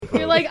pose.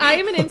 You're like, I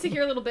am an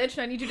insecure little bitch,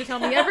 and I need you to tell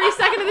me every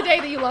second of the day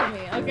that you love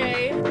me,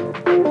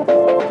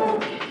 okay?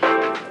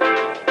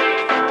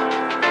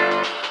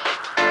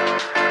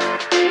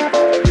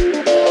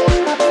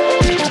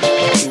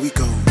 Here we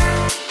go.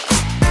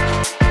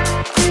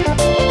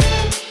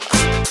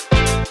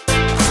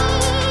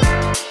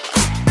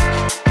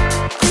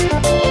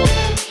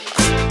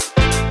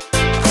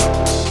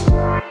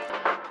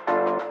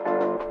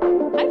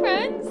 Hi,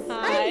 friends.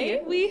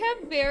 Hi. We have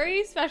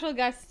very special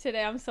guests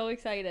today. I'm so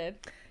excited.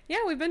 Yeah,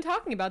 we've been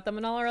talking about them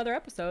in all our other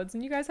episodes,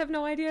 and you guys have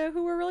no idea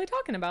who we're really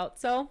talking about.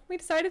 So we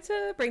decided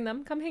to bring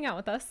them. Come hang out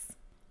with us.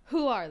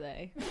 Who are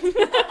they?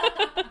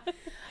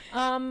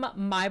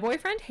 My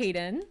boyfriend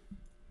Hayden.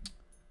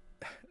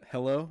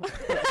 Hello?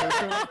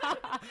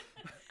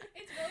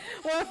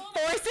 We're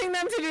forcing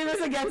them to do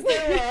this against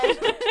their will.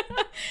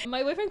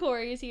 My boyfriend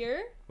Corey is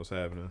here. What's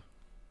happening?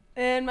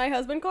 And my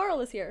husband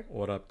Carl is here.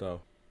 What up,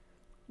 though?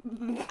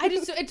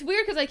 It's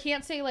weird because I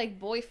can't say like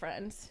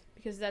boyfriends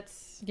because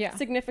that's Yeah.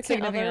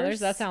 Significant others.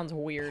 That sounds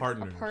weird.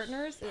 Partners.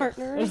 partners.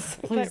 Partners.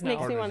 Please That no.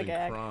 makes me want to Partners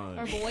gag. in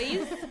Our crime.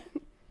 boys.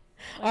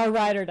 Our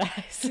ride or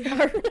dies.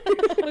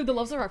 Like the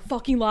loves of our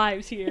fucking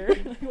lives here.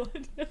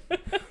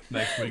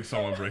 Next week,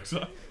 someone breaks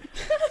up.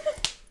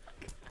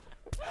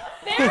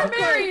 They're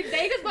married.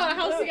 They just bought a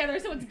house together,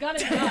 so it's gonna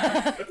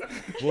go.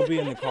 We'll be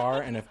in the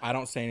car, and if I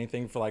don't say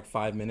anything for like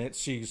 5 minutes,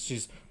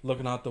 she's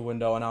looking out the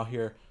window, and I'll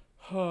hear,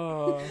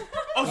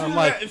 I'm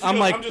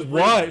like,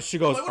 what? She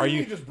goes, are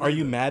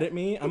you mad at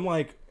me? I'm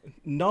like,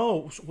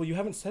 no. Well, you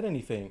haven't said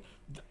anything.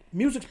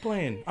 Music's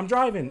playing. I'm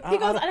driving. He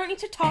goes, I don't need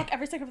to talk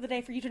every second of the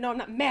day for you to know I'm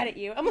not mad at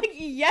you. I'm like,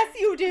 yes,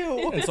 you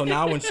do. And so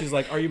now when she's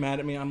like, are you mad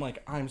at me? I'm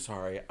like, I'm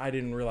sorry. I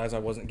didn't realize I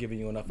wasn't giving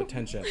you enough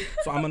attention.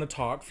 So I'm going to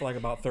talk for like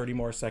about 30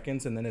 more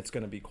seconds, and then it's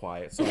going to be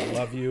quiet. So I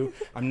love you.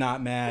 I'm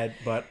not mad,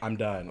 but I'm I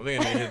done.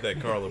 think I need to hit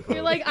that Carl approach.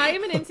 You're like, I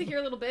am an insecure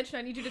little bitch, and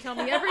I need you to tell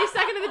me every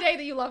second of the day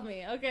that you love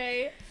me,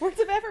 okay? Words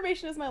of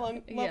affirmation is my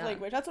love Yeah.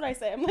 language. That's what I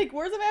say. I'm like,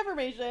 words of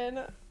affirmation.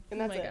 And Oh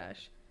that's my it.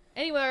 gosh.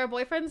 Anyway, our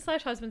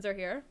boyfriends/husbands are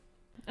here.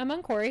 I'm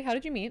on Corey. How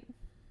did you meet?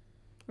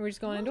 We're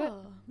just going into it.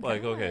 Oh,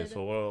 Like, okay, God.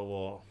 so,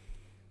 well,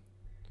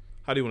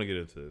 how do you want to get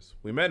into this?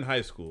 We met in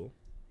high school.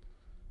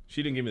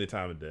 She didn't give me the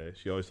time of day.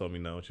 She always told me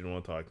no. She didn't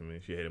want to talk to me.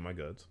 She hated my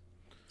guts.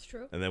 It's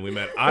true. And then we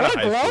met out What of a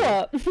high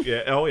grow school. up.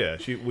 Yeah, oh yeah.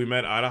 We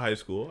met out of high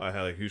school. I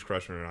had like a huge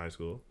crush on her in high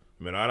school.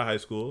 We met out of high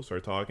school,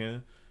 started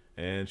talking,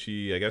 and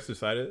she, I guess,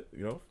 decided,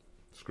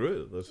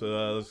 screw it.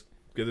 Let's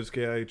give this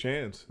guy a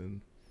chance. And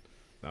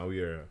now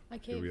here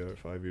caved. we are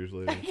 5 years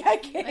later. I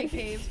can't. I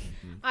caved.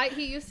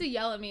 He used to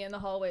yell at me in the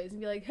hallways and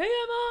be like, "Hey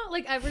Emma,"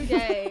 like every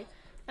day,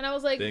 and I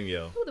was like, Didn't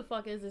yell. "Who the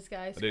fuck is this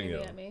guy didn't screaming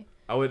yell. at me?"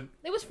 I would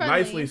It was friendly,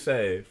 nicely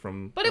say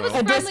from, but it was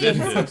well, friendly.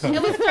 distance. It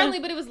was friendly,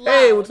 but it was loud.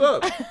 Hey, what's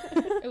up?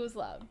 It was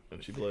loud.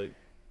 And she'd be like,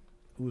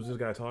 "Who's this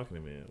guy talking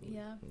to me?"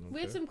 Yeah,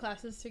 we had Okay. some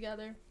classes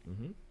together.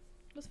 Mhm.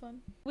 It was fun.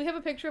 We have a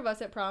picture of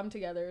us at prom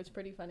together. It's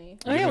pretty funny.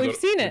 Oh yeah, we've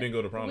seen We it. didn't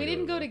go to prom. We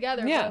didn't go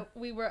together. Yeah. But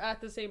we were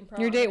at the same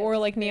prom. Your date and it wore was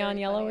like very neon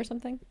yellow funny. or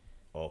something.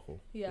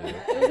 Awful. Yeah,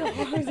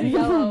 it was a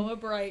yellow, a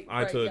bright.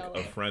 I bright took yellow.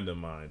 a friend of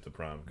mine to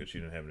prom because she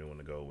didn't have anyone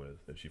to go with,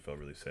 and she felt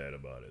really sad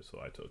about it. So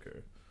I took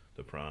her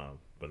to prom,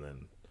 but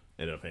then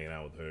ended up hanging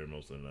out with her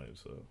most of the night.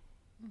 So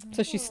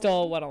So she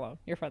still went alone.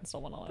 Your friend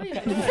still went alone. Yeah.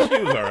 Okay.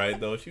 she was all right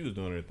though. She was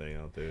doing her thing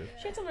out there.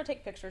 She had someone to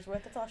take pictures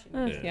with. That's all she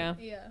needed. Yeah.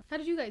 Yeah. How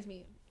did you guys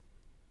meet?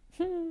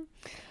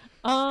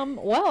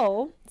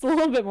 Well, it's a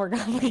little bit more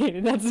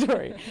complicated, that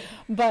story.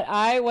 But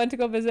I went to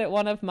go visit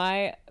one of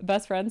my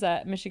best friends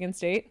at Michigan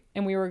State,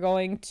 and we were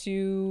going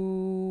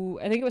to,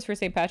 I think it was for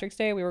St. Patrick's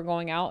Day. We were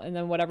going out, and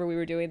then whatever we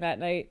were doing that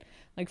night,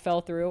 like, fell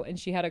through, and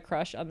she had a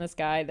crush on this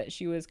guy that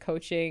she was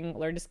coaching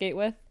Learn to Skate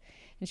with.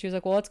 And she was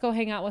like, well, let's go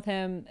hang out with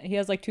him. He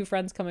has, like, 2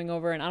 friends coming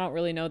over, and I don't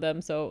really know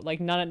them, so, like,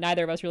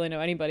 neither of us really know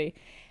anybody.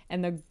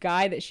 And the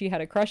guy that she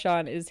had a crush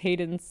on is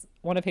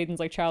one of Hayden's,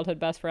 like, childhood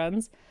best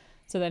friends.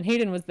 So then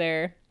Hayden was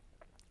there.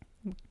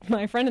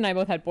 My friend and I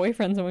both had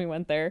boyfriends when we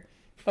went there,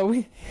 but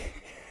we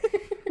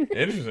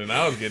Interesting.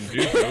 Now I was getting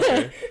juicy.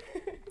 Okay.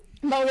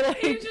 but we He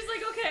like, was just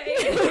like, okay.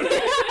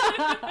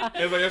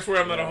 It's like I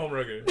swear I'm not a home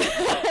wrecker.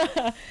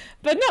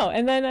 but no.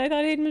 And then I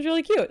thought Hayden was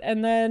really cute,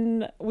 and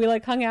then we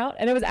like hung out,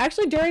 and it was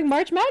actually during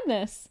March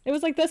Madness. It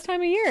was like this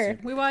time of year.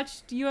 We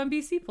watched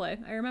UMBC play.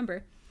 I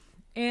remember,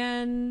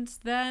 and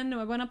then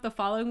I went up the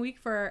following week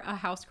for a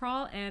house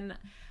crawl, and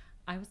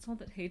I was told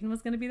that Hayden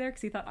was going to be there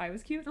because he thought I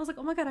was cute. And I was like,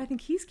 oh my God, I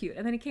think he's cute.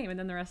 And then he came, and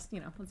then the rest,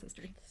 was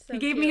history. So He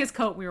gave me cute. his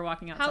coat when we were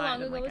walking outside. How long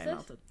and, ago like, was I this?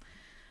 melted.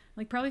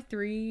 Like probably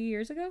 3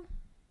 years ago.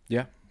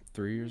 Yeah,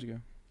 3 years ago.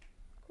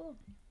 Cool.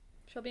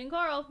 Shelby and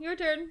Carl, your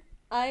turn.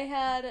 I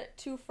had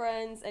 2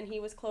 friends, and he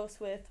was close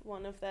with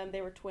one of them.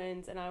 They were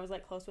twins, and I was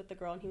like close with the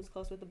girl, and he was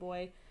close with the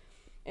boy.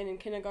 And in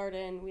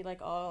kindergarten, we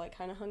like all like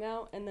kind of hung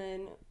out, and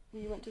then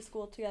we went to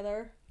school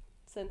together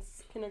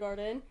since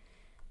kindergarten,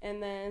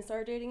 and then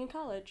started dating in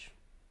college.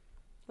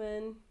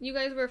 When You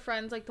guys were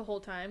friends like the whole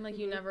time. Like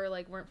you Mhm. never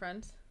like weren't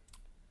friends.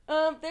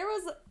 There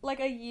was like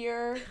a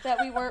year that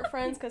we weren't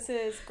friends because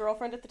his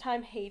girlfriend at the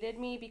time hated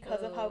me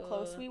because of how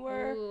close we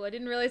were. Ooh, I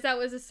didn't realize that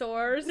was a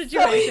sore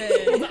situation.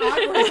 It's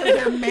awkward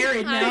because they're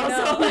married now,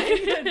 so like,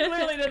 it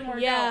clearly didn't work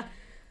out.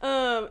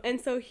 Yeah. And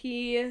so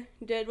he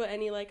did what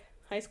any like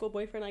high school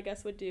boyfriend I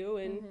guess would do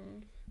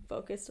and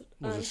focused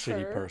on Was a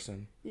shitty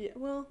person. Yeah.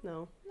 Well,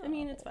 no. I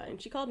mean, it's fine.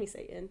 She called me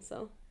Satan,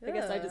 so I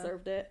guess I Yeah.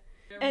 deserved it.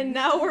 And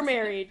now we're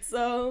married,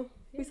 so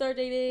we started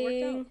Worked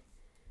dating out.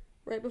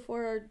 right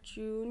before our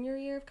junior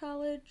year of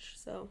college.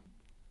 So,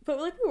 but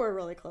like we were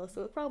really close,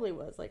 so it probably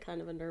was like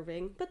kind of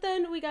unnerving. But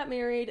then we got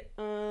married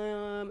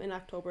in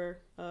October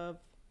of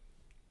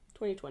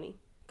 2020,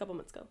 a couple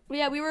months ago. But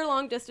yeah, we were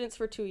long distance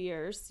for 2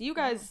 years. You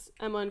guys,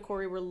 Emma and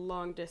Corey, were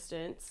long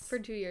distance For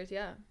 2 years,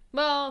 yeah.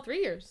 Well, 3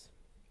 years.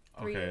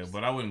 3 Okay, years.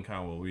 but I wouldn't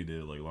count what we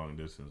did, like long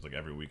distance. Like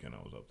every weekend I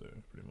was up there,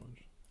 pretty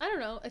much. I don't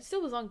know. It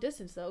still was long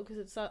distance though, because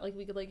it's not like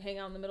we could like hang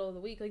out in the middle of the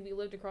week. Like we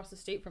lived across the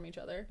state from each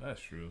other.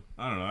 That's true.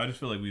 I don't know. I just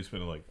feel like we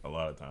spent like a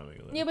lot of time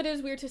together. Yeah, but it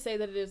was weird to say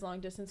that it is long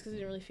distance because it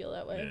didn't really feel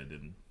that way. Yeah, it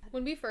didn't.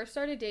 When we first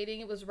started dating,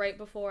 it was right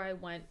before I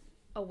went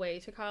away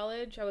to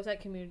college. I was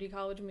at community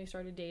college when we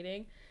started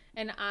dating,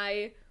 and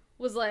I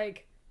was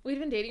like, we'd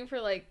been dating for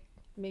like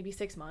maybe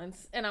 6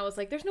 months, and I was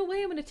like, there's no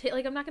way I'm gonna take,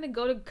 like, I'm not gonna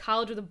go to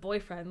college with a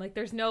boyfriend, like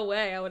there's no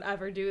way I would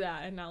ever do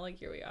that. And now like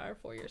here we are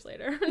 4 years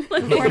later.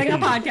 Like, Recording a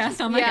podcast.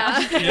 Oh my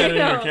gosh. She had it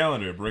in her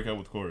calendar. Break up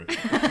with Corey.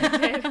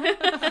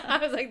 I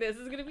was like, this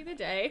is gonna be the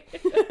day.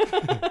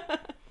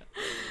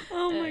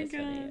 Oh Yeah, my it's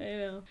funny. god.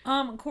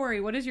 I know.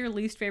 Corey, what is your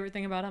least favorite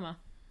thing about Emma?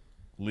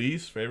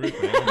 Least favorite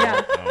thing?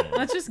 Yeah. Oh.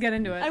 Let's just get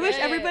into it. I wish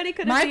Yeah. everybody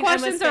could have My seen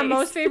questions Emma's are face.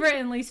 most favorite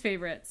and least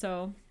favorite,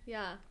 so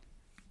Yeah.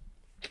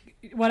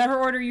 whatever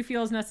order you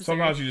feel is necessary.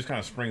 Sometimes she just kind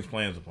of springs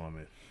plans upon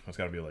me. That's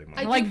got to be like I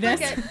my, do Like this?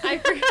 forget- my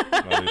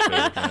least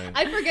favorite thing.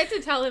 I forget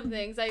to tell him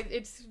things.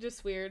 It's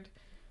just weird.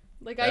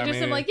 Like I I just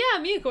am mean- like, yeah,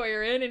 me and Corey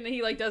are in, and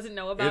he like doesn't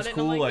know about It's it.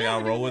 cool, and I'm like yeah, I'll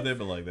we're doing roll with this. it,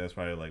 but like that's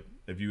probably like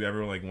if you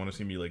ever like want to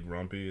see me like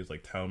grumpy, it's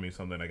like tell me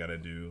something I gotta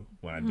do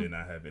when I did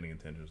not have any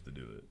intentions to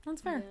do it.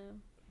 That's fair.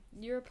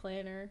 Yeah. You're a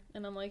planner,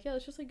 and I'm like, yeah,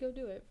 let's just like go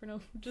do it for no,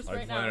 just Like,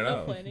 right now, plan it no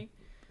out. planning.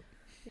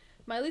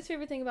 My least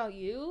favorite thing about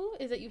you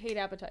is that you hate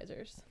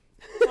appetizers.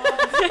 All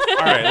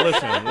right,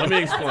 listen, let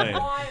me explain.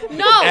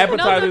 No,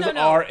 Appetizers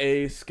no. are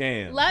a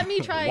scam. Let me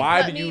try.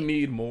 Why let do you me-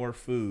 need more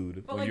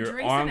food But, when like, your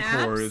drinks and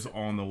encore apps? is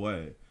on the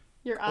way?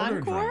 Your Order a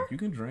encore? drink. You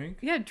can drink.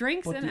 Yeah,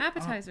 drinks But and the-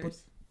 appetizers. but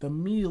the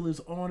meal is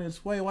on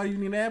its way. Why do you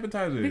need an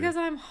appetizer? Because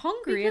I'm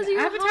hungry. Because and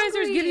you're appetizers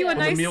hungry. give you a But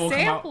But nice the meal will come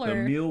out. The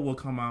sampler. meal will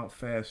come out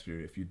faster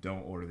if you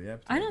don't order the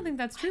appetizer. I don't think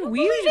that's true. don't We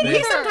believe usually it we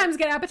either. sometimes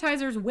get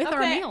appetizers with our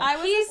Okay, meal. I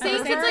was He a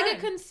thinks server. it's like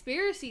a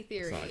conspiracy It's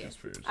theory. not a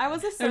conspiracy. I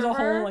was a server. There's a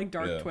whole like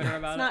dark Yeah. Twitter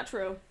about It's it. not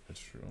true. That's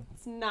true.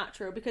 It's not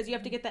true because you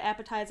have to get the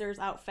appetizers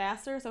out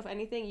faster. So if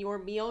anything, your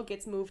meal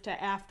gets moved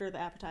to after the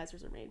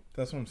appetizers are made.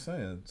 That's what I'm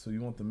saying. So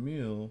you want the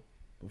meal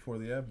before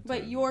the appetizer.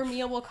 But your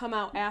meal will come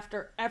out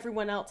after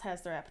everyone else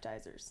has their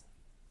appetizers.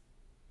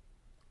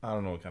 I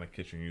don't know what kind of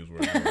kitchen you use.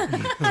 Where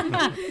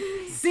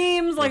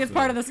Seems like it's Listen.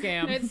 part of the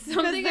scam. It's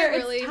something I there-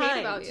 it's really hate timed.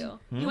 about you.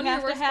 You One of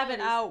have your to worst have it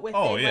qualities. out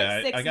within Oh, yeah,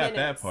 like 6 I got that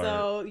minutes. part.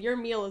 So your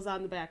meal is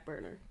on the back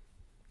burner.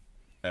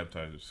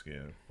 appetizer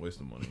scam. Waste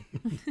of money.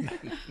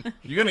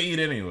 You're gonna eat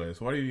anyway,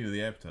 so why do you need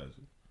the appetizer?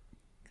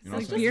 You know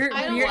Like what I'm saying? beer,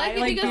 I don't beer, like it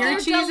like because beer they're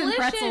cheese and delicious.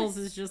 pretzels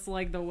is just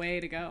like the way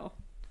to go.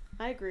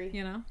 I agree.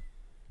 You know.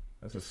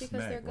 That's Just a because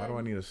they're snack. Why do good.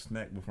 I need a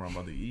snack before I'm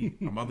about to eat?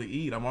 I'm about to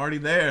eat. I'm already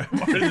there. I'm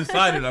already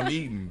decided I'm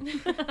eating.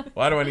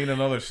 Why do I need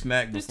another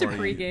snack Just a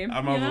before I eat? pregame,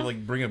 I'm you about know? to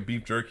like bring a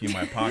beef jerky in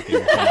my pocket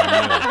before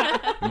my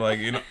meal. I'm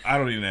like, I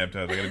don't need an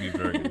appetizer. I got a beef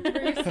jerky.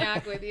 Bring a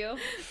snack with you.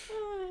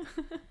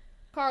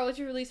 Carl, what's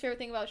your least favorite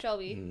thing about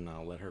Shelby?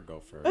 No, let her go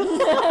first.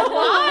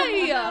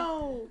 Why?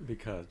 No.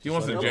 Because He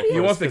wants to. she'll go He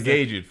wants to first, 'cause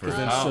gauge it for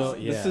then how. she'll-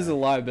 This yeah. is a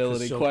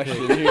liability She'll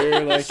question pick- here.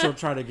 then Like, she'll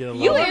try to get a You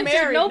little. We're answered,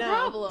 married no now.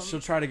 problem.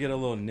 She'll try to get a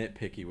little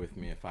nitpicky with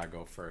me if I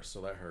go first.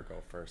 So let her go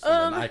first,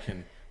 and then I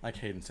can, like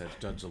Hayden said,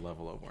 judge the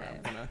level of where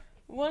I'm gonna.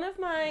 One of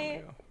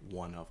my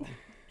One of them.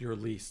 Your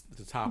least,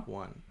 the top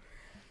one.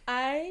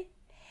 I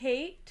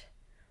hate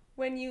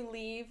when you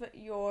leave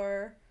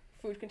your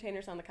food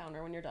containers on the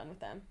counter when you're done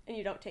with them and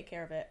you don't take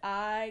care of it.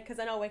 Because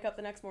then I'll wake up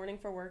the next morning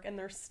for work and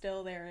they're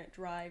still there and it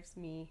drives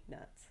me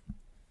nuts.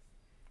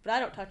 But I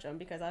don't touch them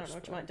because I don't know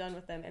what you want done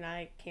with them and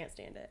I can't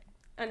stand it.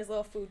 On his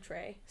little food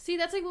tray. See,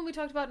 that's like when we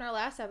talked about in our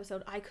last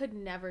episode. I could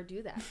never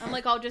do that. I'm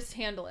like, I'll just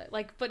handle it.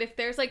 Like, but if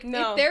there's like,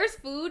 No. if there's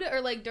food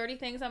or like dirty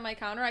things on my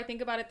counter, I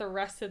think about it the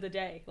rest of the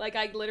day. Like,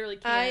 I literally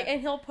can't.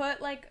 And he'll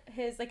put like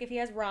his, like if he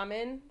has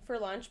ramen for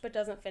lunch but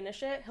doesn't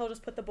finish it, he'll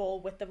just put the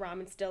bowl with the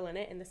ramen still in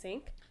it in the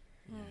sink.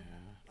 Yeah.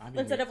 I mean,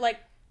 Instead of like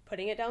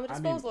putting it down the I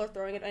mean- disposal or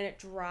throwing it, and it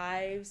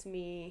drives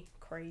me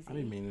crazy. I've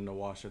been meaning to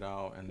wash it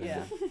out, and then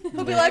Yeah. the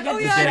He'll be day- like, oh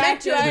the yeah, I day-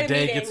 meant to. I had the a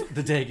day meeting. gets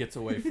the day gets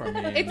away from me,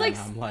 and It's then like-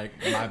 I'm like,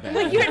 my bad.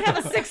 Like, you didn't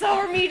have a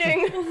 6-hour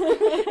meeting.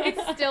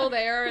 It's still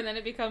there, and then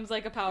it becomes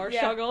like a power Yeah.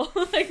 struggle.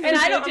 Like, And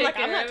I you don't, I'm take like,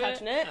 I'm care not of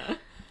touching it.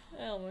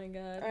 Oh my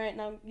god. All right,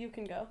 now you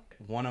can go.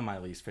 One of my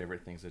least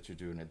favorite things that you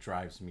do, and it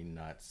drives me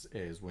nuts,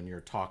 is when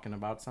you're talking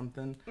about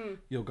something,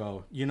 you'll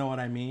go, you know what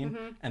I mean?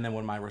 And then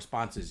when my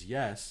response is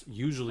yes,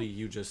 usually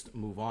you just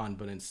move on,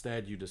 but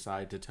instead you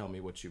decide to tell me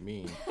what you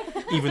mean,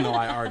 even though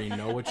I already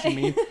know what you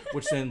mean,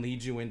 which then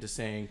leads you into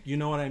saying, you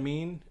know what I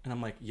mean? And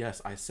I'm like,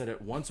 yes, I said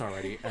it once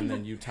already, and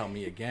then you tell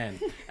me again,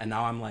 and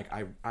now I'm like,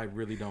 I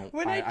really don't,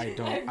 I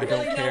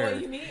don't care.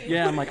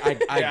 Yeah, I'm like,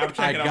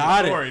 I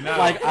got it.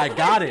 Like, I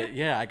got it.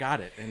 Yeah, I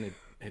got it. And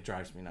it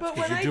drives me nuts. But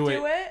when you I do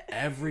do it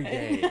every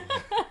day.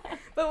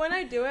 But when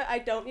I do it, I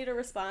don't need a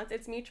response.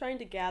 It's me trying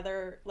to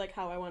gather like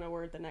how I want to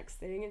word the next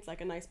thing. It's like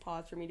a nice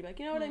pause for me to be like,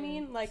 you know what I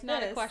mean? Like It's not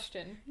this. a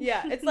question.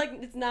 Yeah, it's like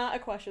it's not a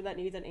question that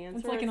needs an answer.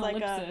 It's like an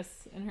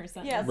ellipsis in her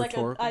sentence. Yeah, it's like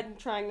Rhetorical. I'm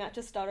trying not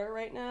to stutter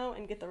right now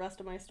and get the rest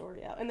of my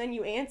story out. And then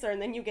you answer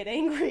and then you get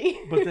angry.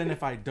 But then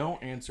if I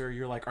don't answer,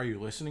 you're like, are you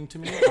listening to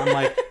me? I'm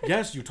like,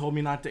 yes, you told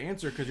me not to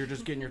answer because you're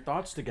just getting your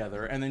thoughts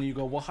together. And then you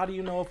go, well, how do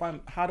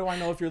I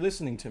know if you're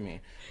listening to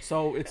me?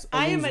 So it's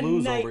a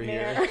lose-lose over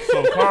here.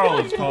 So Carl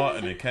is caught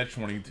in a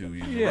catch-22.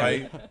 He's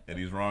right and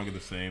he's wrong at the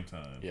same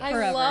time. Yeah. I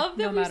Forever, love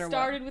that no we matter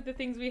started with the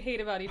things we hate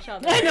about each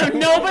other. I know,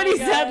 nobody Oh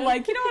my said, God.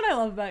 like, you know what I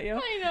love about you?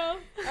 I know.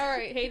 All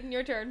right, Hayden,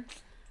 your turn.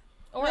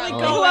 Or Really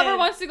whoever go in.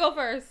 wants to go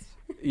first.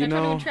 You Not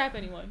trying to know, entrap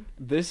anyone.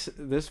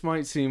 this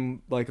might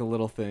seem like a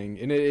little thing,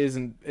 and it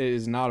isn't. It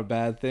is not a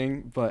bad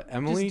thing. But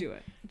Emily Just do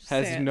it. Just say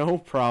has it. no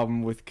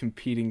problem with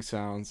competing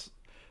sounds.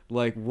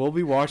 Like, we'll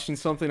be watching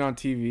something on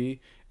TV,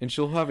 and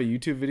she'll have a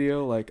YouTube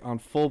video like on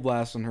full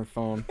blast on her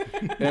phone,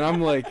 and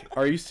I'm like,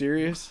 "Are you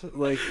serious?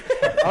 Like,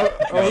 are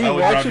we That would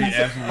drive watching? me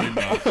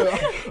absolutely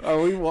nuts.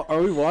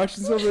 Are we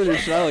watching something? Or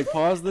should I like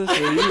pause this? Or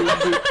do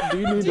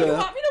you need Do you to?"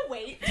 want me to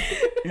wait?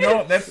 You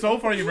know, that's so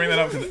funny you bring that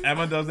up because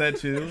Emma does that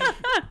too.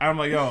 I'm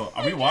like, yo,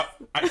 are we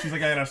she's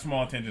like, I got a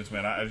small attention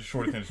span. I have a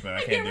short attention span. I I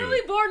can't get do really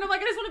it. bored and I'm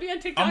like, I just want to be on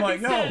TikTok I'm like,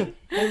 instead. no,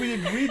 but we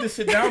agreed to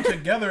sit down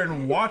together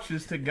and watch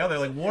this together.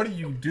 Like, what are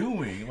you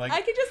doing? Like,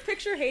 I could just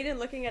picture Hayden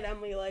looking at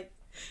Emily like,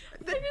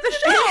 the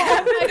show!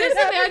 I just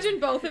imagine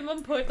both of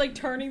them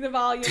turning the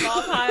volume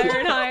up higher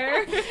and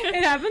higher.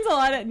 It happens a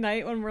lot at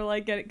night when we're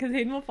like getting, because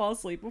Hayden will fall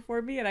asleep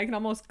before me and I can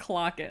almost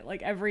clock it.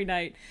 Like every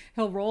night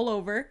he'll roll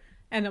over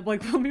and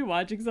like we'll be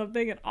watching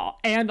something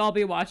and I'll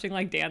be watching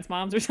like Dance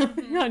Moms or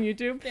something on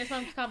YouTube. Dance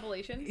Moms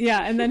compilations. Yeah,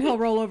 and then he'll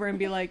roll over and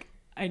be like,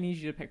 I need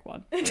you to pick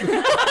one.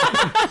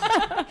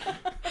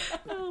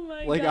 Oh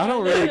my Like, god. I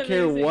don't really that's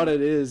care amazing. what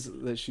it is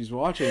that she's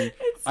watching.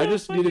 I so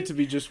just need funny. it to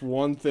be just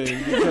one thing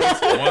because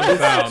one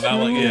sound, not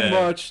like, too yeah.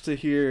 much to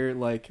hear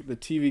like the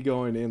TV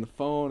going in the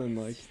phone and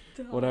like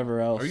whatever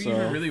else. Are you so.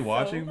 even really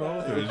watching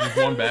both, or is just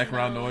one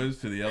background noise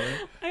to the other?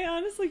 I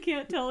honestly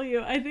can't tell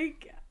you.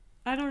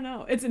 I don't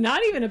know. It's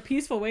not even a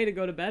peaceful way to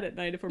go to bed at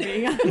night, if we're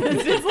being honest.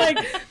 It's like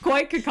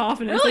quite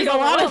cacophonous. Really There's a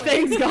lot of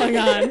overwhelming. things going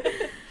on.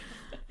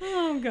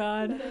 Oh,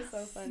 God. That is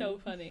so funny. So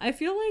funny. I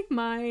feel like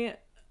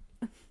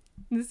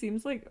this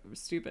seems like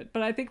stupid,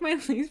 but I think my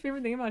least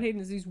favorite thing about Hayden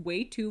is he's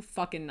way too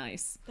fucking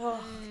nice.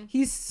 Oh.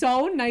 He's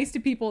so nice to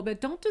people that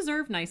don't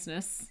deserve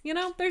niceness. You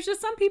know, there's just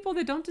some people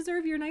that don't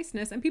deserve your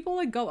niceness, and people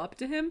like go up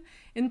to him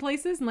in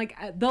places and like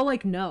they'll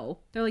like know.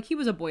 They're like, he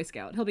was a Boy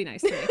Scout. He'll be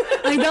nice to me.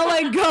 Like they'll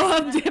like go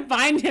up to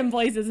find him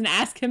places and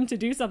ask him to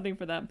do something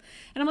for them.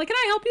 And I'm like, can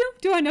I help you?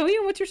 Do I know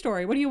you? What's your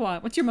story? What do you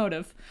want? What's your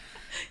motive?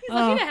 He's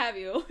lucky to have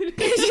you.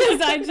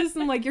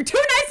 I'm like, you're too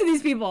nice to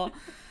these people.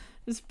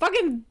 Just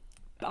fucking,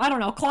 I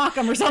don't know, clock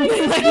them or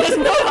something. Like, just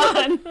go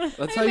on.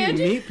 That's how you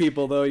meet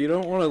people, though. You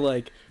don't want to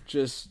like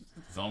just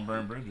Don't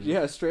burn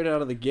bridges. straight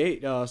out of the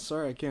gate.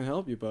 Sorry, I can't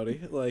help you, buddy.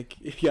 Like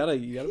you gotta.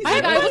 He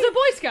said I was a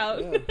Boy Scout.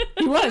 He was.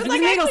 He was an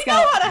Eagle I know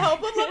Scout. how to help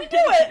him. Let me do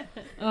it.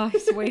 Oh,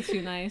 he's way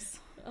too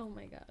nice. Oh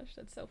my gosh,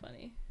 that's so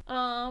funny.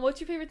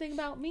 What's your favorite thing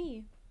about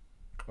me?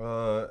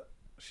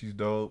 She's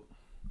dope.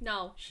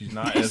 No. She's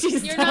not as.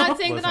 She's You're not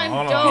saying that I'm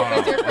hold dope on.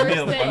 as your first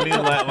thing. Let me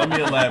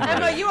elaborate.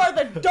 Emma, you are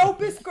the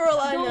dopest girl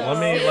I know.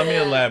 Let me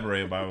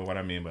elaborate about what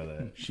I mean by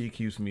that. She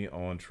keeps me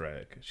on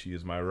track. She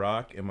is my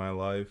rock in my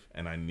life,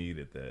 and I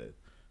needed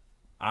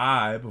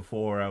that.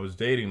 Before I was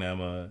dating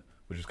Emma,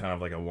 which is kind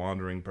of like a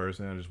wandering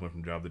person, I just went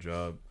from job to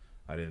job.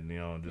 I didn't,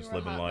 just You were a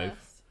living hot life.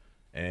 mess.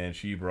 And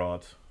she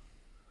brought,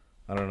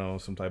 I don't know,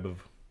 some type of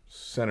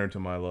center to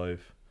my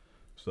life.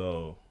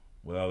 So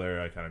without her,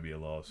 I'd kind of be a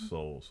lost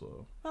soul.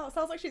 So Oh, it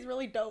sounds like she's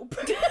really dope.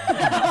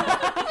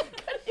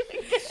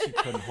 She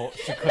couldn't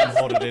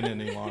hold it in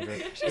any longer.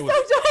 It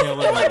was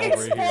killing her Like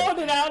over here.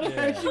 exploded out of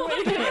her. Yeah. She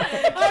went,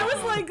 I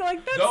was like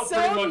that's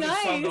so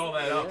nice.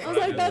 that I was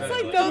like, that's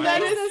like the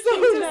nicest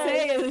thing to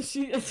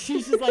say. And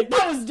she's just like,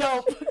 that was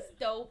dope. It's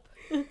dope.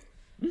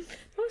 That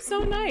was so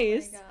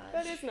nice. Oh my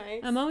That gosh. is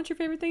nice. Emma, what's your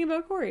favorite thing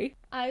about Corey?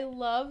 I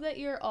love that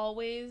you're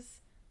always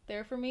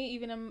there for me,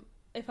 even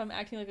if I'm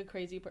acting like a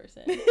crazy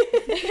person.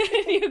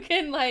 You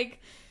can like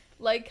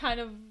kind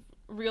of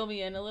reel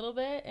me in a little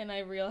bit, and I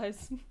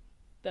realize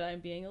that I'm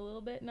being a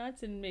little bit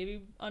nuts and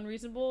maybe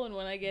unreasonable, and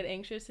when I get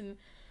anxious and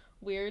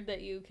weird,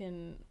 that you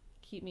can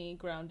keep me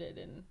grounded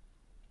and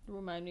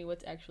remind me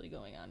what's actually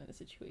going on in the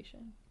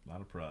situation. A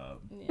lot of pride.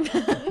 Yeah.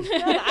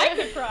 I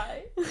could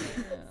cry. Yeah.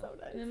 So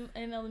nice.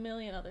 And a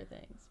million other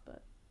things,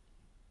 but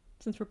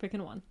Since we're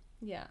picking one.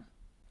 yeah.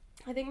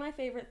 I think my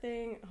favorite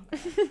thing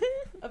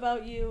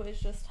about you is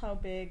just how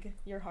big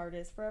your heart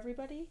is for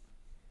everybody.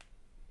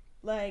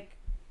 Like,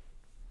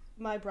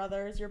 my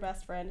brother's your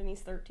best friend and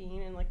he's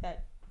 13, and like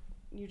that,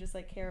 you just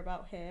like care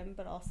about him,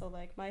 but also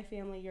like my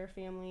family, your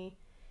family,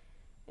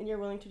 and you're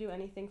willing to do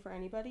anything for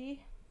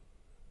anybody,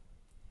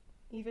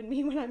 even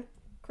me when I'm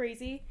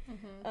crazy.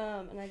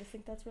 And I just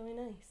think that's really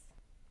nice.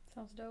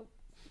 Sounds dope.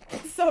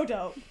 So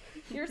dope.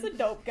 You're a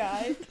dope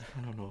guy.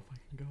 I don't know if I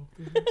can go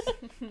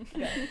through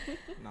this.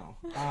 No.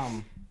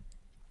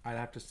 I'd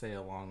have to say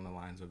along the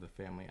lines of the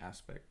family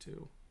aspect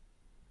too.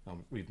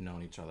 We've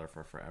known each other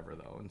for forever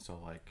though, and so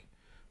like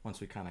once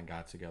we kind of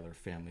got together,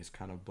 families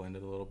kind of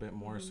blended a little bit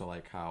more. So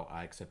like how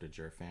I accepted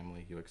your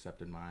family, you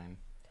accepted mine.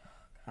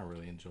 I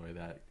really enjoy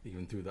that,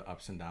 even through the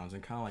ups and downs,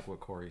 and kind of like what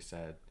Corey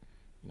said,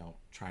 you know,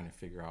 trying to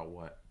figure out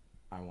what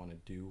I want to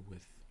do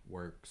with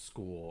work,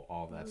 school,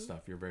 all that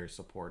stuff. You're very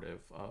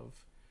supportive of,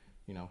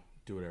 you know,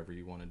 do whatever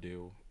you want to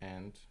do,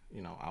 and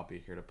you know, I'll be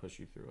here to push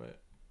you through it.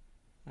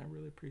 I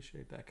really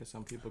appreciate that, because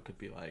some people could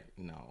be like,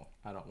 no,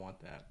 I don't want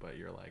that, but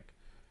you're like,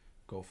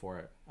 go for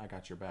it, I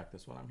got your back,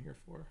 that's what I'm here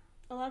for.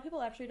 A lot of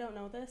people actually don't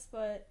know this,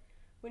 but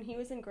when he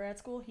was in grad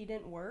school, he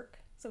didn't work,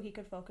 so he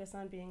could focus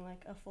on being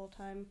like a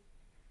full-time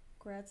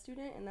grad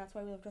student, and that's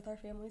why we lived with our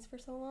families for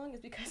so long,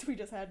 is because we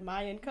just had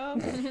my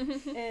income.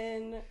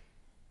 And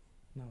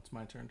now it's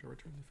my turn to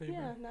return the favor.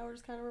 yeah, now we're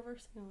just kind of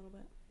reversing a little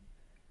bit.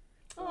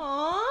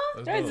 Aww.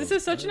 That's Guys, dope. this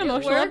is such an It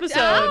emotional worked episode.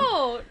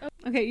 out.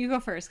 Okay, you go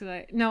first,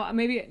 because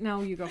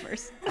you go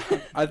first.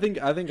 I think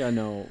I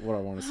know what I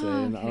want to say,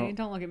 and I Okay,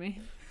 don't look at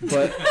me.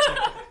 but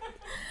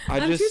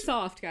I'm too just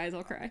soft, guys.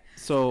 I'll cry.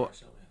 so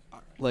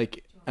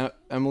like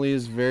Emily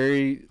is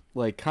very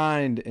like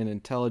kind and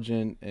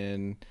intelligent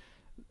and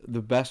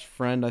the best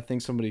friend I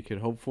think somebody could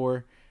hope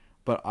for.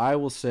 But I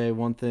will say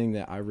one thing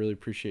that I really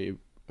appreciate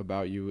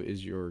about you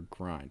is your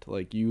grind.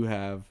 Like, you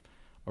have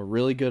a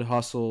really good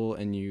hustle,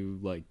 and you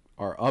like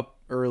are up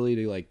early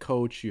to like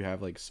coach. You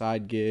have like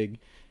side gig,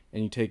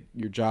 and you take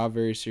your job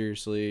very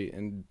seriously,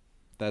 and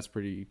that's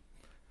pretty,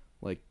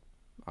 like,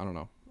 I don't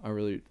know.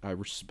 I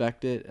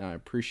respect it and I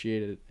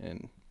appreciate it,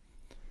 and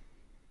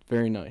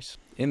very nice.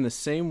 In the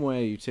same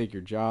way you take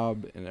your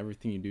job and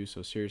everything you do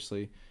so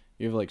seriously,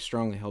 you have like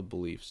strongly held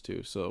beliefs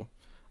too. So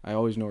I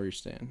always know where you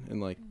stand, and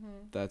like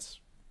that's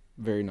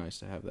very nice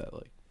to have that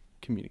like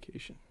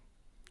communication.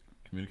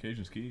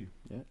 Communication's key.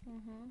 Yeah.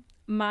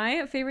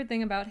 My favorite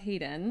thing about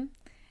Hayden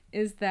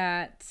is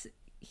that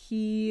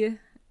he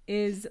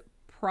is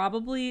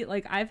probably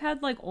like, I've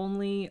had like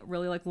only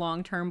really like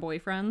long-term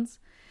boyfriends,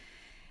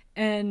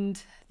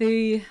 and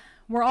they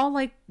were all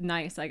like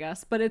nice, I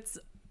guess, but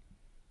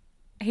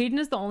Hayden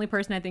is the only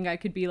person I think I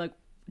could be like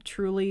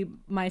truly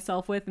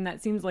myself with, and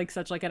that seems like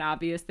such like an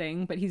obvious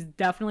thing, but he's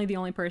definitely the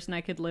only person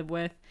I could live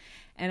with.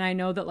 And I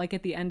know that like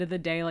at the end of the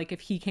day, like if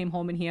he came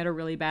home and he had a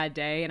really bad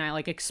day and I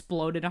like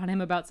exploded on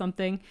him about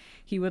something,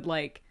 he would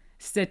like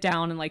sit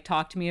down and like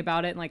talk to me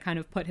about it and like kind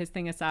of put his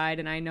thing aside.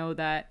 And I know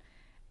that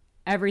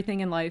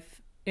everything in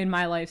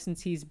my life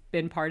since he's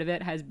been part of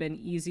it has been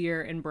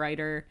easier and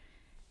brighter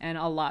and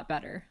a lot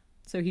better.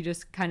 So he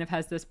just kind of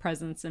has this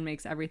presence and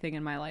makes everything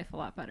in my life a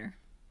lot better.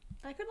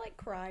 I could like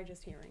cry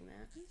just hearing that.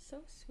 So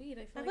sweet.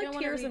 I feel I have like like I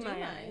tears in wanna redo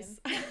my mine. eyes.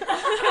 Can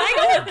I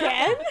go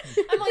again?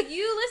 I'm like,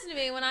 you listen to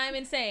me when I'm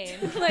insane.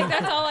 Like,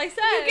 that's all I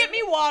said. You get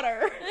me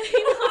water.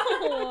 I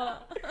know.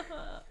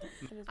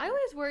 I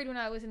always worried when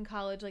I was in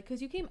college, like,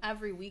 because you came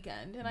every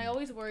weekend, and I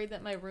always worried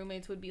that my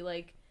roommates would be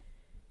like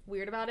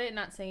weird about it and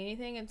not say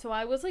anything. And so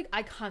I was like,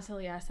 I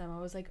constantly asked them,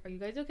 I was like, are you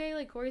guys okay?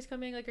 Like, Corey's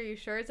coming. Like, are you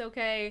sure it's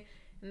okay?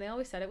 And they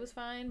always said it was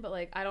fine, but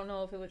like, I don't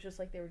know if it was just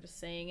like they were just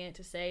saying it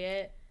to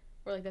say it,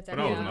 or like that's But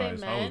I actually was what nice.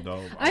 they I was meant.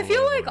 dope. I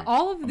feel was, like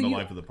all of I'm the the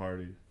life of the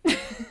party.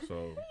 So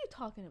What are you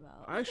talking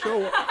about?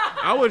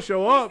 I would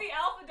show up,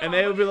 and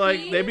they would be like,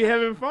 they'd be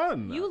having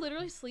fun. You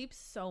literally sleep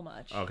so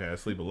much. Okay, I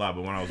sleep a lot,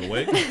 but when I was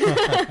awake,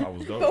 I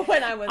was dope. But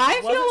when I was I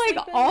feel wasn't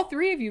like sleeping, all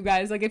three of you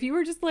guys, like if you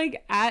were just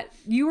like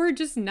you were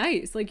just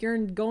nice. Like you're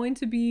going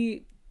to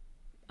be,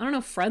 I don't know,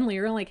 friendly.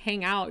 You're gonna like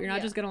hang out. You're not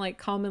Yeah. just gonna like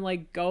come and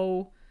like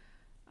go,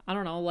 I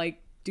don't know, like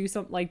do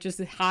something, like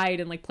just hide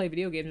and like play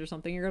video games or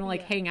something. You're gonna like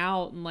Yeah. hang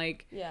out and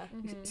like yeah.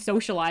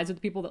 socialize with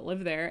the people that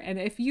live there. And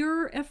if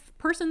you're a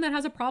person that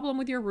has a problem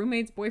with your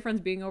roommates,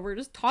 boyfriends being over,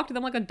 just talk to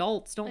them like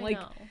adults. Don't I like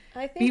know.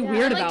 I think be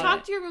weird And, like, about talk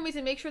it. to your roommates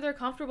and make sure they're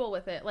comfortable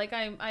with it. Like,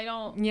 I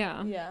don't.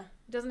 Yeah. Yeah.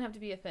 It doesn't have to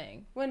be a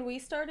thing. When we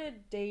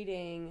started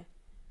dating,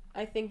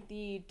 I think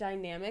the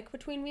dynamic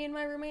between me and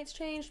my roommates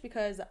changed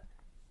because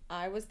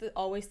I was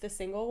always the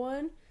single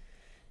one.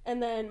 And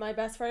then my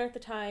best friend at the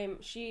time,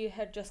 she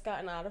had just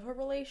gotten out of a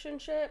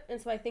relationship, and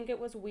so I think it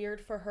was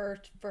weird for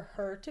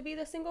her to be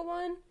the single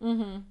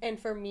one, and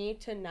for me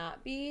to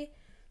not be.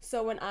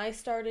 So when I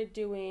started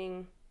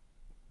doing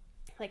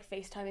like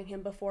FaceTiming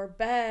him before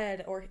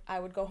bed, or I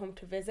would go home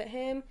to visit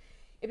him,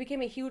 it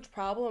became a huge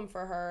problem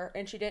for her,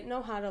 and she didn't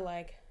know how to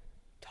like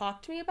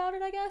talk to me about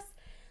it, I guess.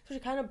 So she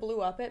kind of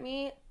blew up at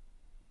me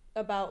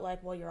about,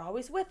 like, well, you're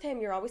always with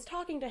him, you're always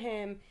talking to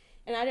him.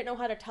 And I didn't know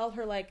how to tell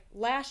her, like,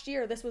 last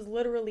year, this was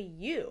literally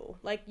you.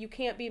 Like, you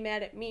can't be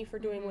mad at me for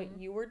doing what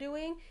you were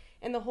doing.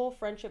 And the whole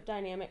friendship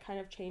dynamic kind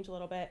of changed a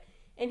little bit.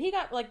 And he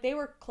got, like, they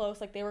were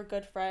close, like, they were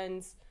good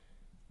friends.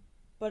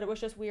 But it was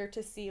just weird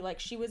to see, like,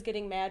 she was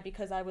getting mad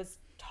because I was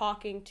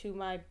talking to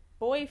my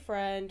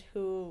boyfriend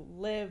who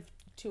lived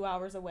 2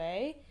 hours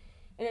away.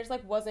 And it just,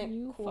 like,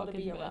 wasn't cool to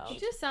be around. It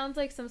just sounds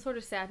like some sort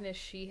of sadness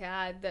she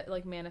had that,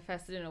 like,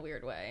 manifested in a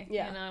weird way.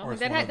 Yeah. You know? Or Like,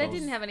 that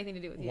didn't have anything to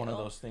do with you. One of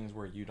those things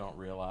where you don't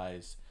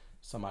realize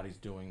somebody's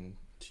doing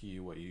to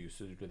you what you used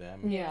to do to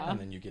them. Yeah. And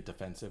then you get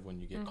defensive when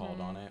you get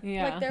called on it.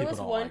 Yeah. Like, there People was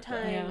don't one like that.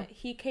 time Yeah.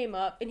 he came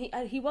up, and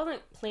he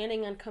wasn't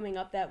planning on coming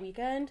up that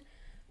weekend,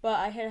 but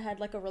I had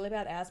like a really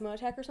bad asthma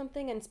attack or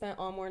something and spent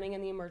all morning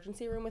in the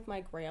emergency room with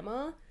my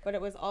grandma. But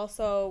it was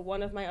also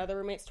one of my other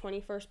roommates'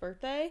 21st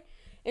birthday,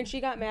 and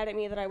she got mad at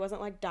me that I wasn't,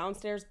 like,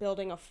 downstairs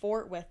building a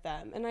fort with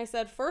them. And I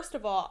said, first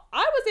of all, I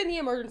was in the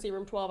emergency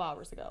room 12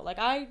 hours ago. Like,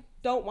 I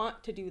don't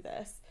want to do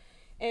this.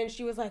 And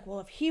she was like, well,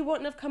 if he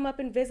wouldn't have come up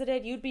and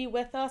visited, you'd be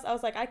with us. I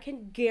was like, I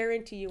can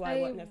guarantee you I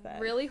wouldn't have been.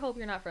 really hope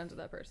you're not friends with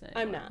that person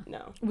I'm anymore. not,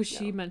 no. Was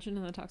she mentioned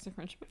in the toxic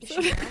friendship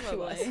She episode?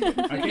 was.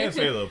 I can't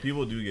say though,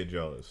 people do get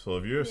jealous. So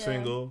if you're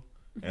single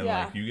and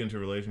Yeah. like you get into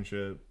a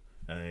relationship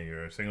and then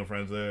your single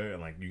friends there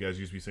and like you guys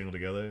used to be single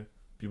together,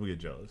 people get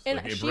jealous. And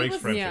Like, it she breaks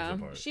was- friendships Yeah.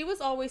 apart. She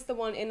was always the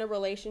one in a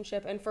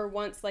relationship, and for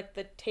once, like,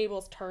 the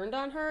tables turned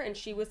on her, and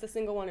she was the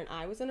single one, and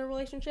I was in a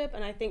relationship,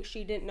 and I think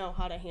she didn't know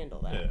how to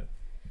handle that. Yeah.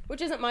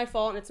 Which isn't my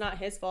fault, and it's not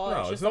his fault. No,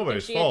 it's it's just something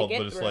nobody's she had to fault, get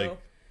but it's through. like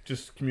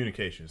just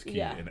communication is key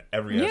Yeah. in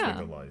every aspect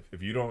Yeah. of life.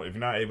 If you're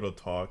not able to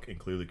talk and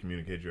clearly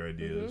communicate your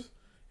ideas,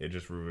 it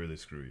just will really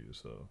screw you.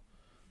 So,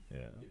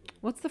 yeah.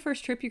 What's the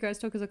first trip you guys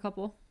took as a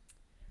couple?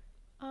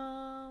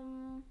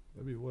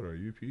 That'd be what, our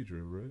UP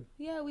trip, right?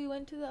 Yeah, we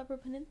went to the Upper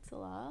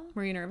Peninsula.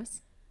 Were you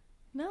nervous?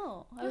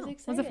 No, I was Oh, was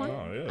excited. it fun?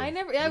 Oh, yeah. I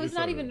never. I Really was not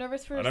excited. even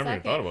nervous for I a never even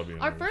second. thought about being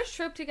Our nervous. first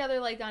trip together,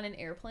 like on an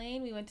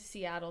airplane, we went to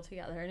Seattle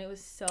together, and it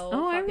was so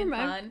Oh, I fucking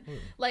remember. fun.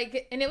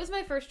 Like, and it was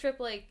my first trip,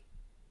 like,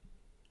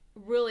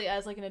 really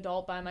as like an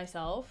adult by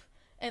myself,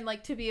 and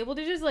like to be able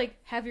to just like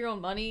have your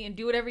own money and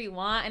do whatever you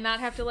want, and not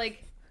have to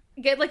like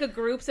get like a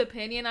group's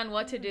opinion on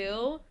what to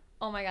do.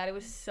 Oh my god, it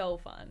was so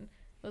fun.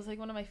 It was like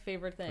one of my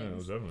favorite things. Yeah, it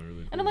was definitely really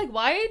cool. And I'm like,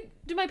 why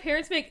do my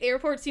parents make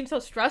airports seem so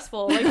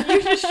stressful? Like,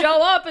 you just show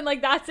up and,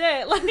 like, that's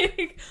it.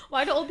 Like,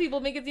 why do old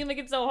people make it seem like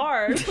it's so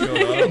hard? Showed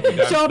up, we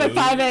got Show up at food.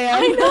 5 a.m.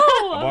 I know.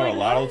 I I'm bought like, a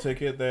lotto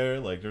ticket there,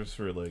 like just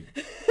for like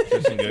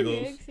shits and giggles.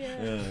 Gigs,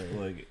 yeah.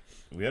 Like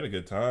we had a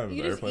good time.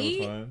 You The just airplane eat.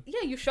 was fine.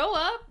 Yeah, you show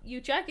up,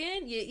 you check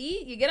in, you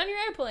eat, you get on your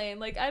airplane.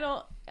 Like, I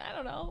don't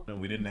know.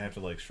 And we didn't have to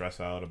like stress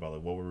out about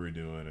like what were we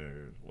doing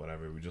or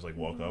whatever. We just like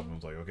woke up and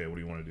was like, okay, what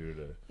do you want to do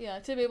today? Yeah,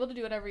 to be able to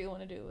do whatever you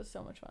want to do was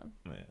so much fun.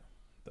 Yeah,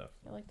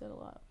 definitely. I liked it a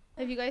lot.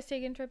 Have you guys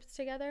taken trips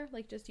together?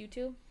 Like, just you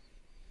two?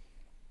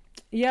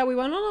 Yeah, we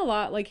went on a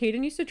lot. Like,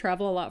 Hayden used to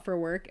travel a lot for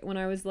work. When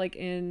I was, like,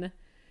 in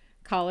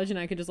college and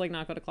I could just, like,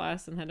 not go to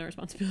class and had no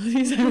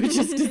responsibilities, I would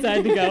just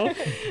decide to go.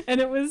 And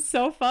it was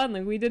so fun.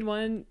 Like, we did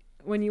one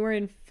when you were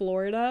in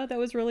Florida that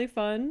was really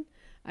fun.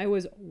 I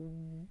was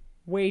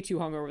way too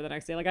hungover the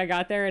next day. Like, I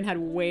got there and had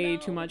way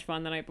too much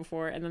fun the night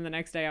before. And then the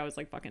next day I was,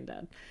 like, fucking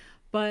dead.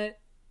 But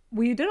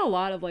we did a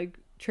lot of, like,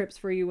 trips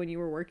for you when you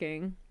were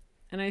working.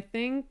 And I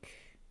think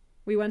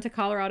we went to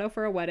Colorado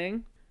for a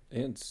wedding.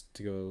 And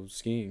to go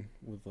skiing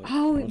with like.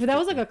 Oh, a bunch but of that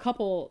was like people. a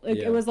couple. Like,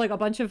 Yeah. It was like a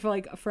bunch of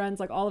like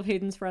friends, like all of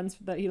Hayden's friends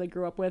that he like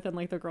grew up with, and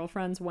like their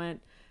girlfriends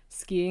went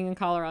skiing in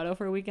Colorado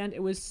for a weekend.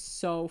 It was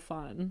so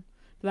fun.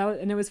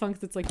 And it was fun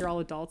because it's like you're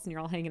all adults and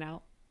you're all hanging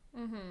out.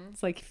 Mm-hmm.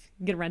 It's like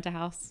you get to rent a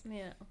house,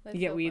 Yeah. That's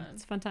you get so weed. fun.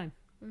 It's a fun time.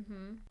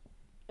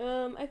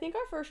 Mm-hmm. I think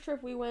our first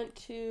trip we went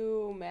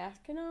to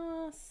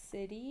Mackinac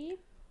City.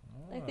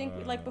 I think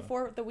like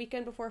before the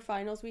weekend before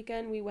finals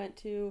weekend, we went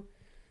to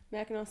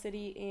Mackinac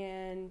City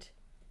and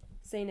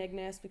St.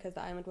 Ignace because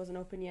the island wasn't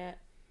open yet.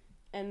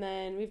 And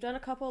then we've done a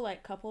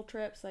couple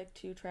trips like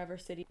to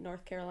Traverse City,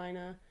 North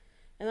Carolina.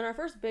 And then our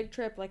first big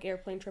trip, like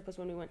airplane trip, was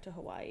when we went to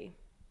Hawaii.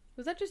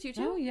 Was that just you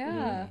two? Oh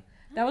yeah,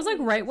 that was like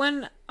right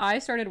when I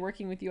started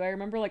working with you. I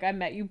remember like I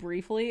met you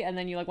briefly, and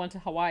then you like went to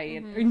Hawaii.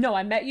 And, or, no,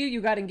 I met you.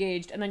 You got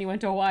engaged, and then you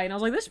went to Hawaii. And I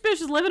was like, this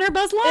bitch is living her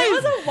best life.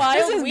 It was a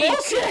wild This is week.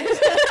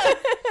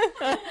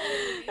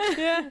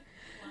 Yeah.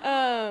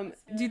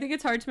 Do you think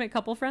it's hard to make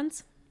couple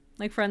friends,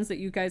 like friends that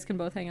you guys can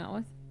both hang out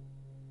with?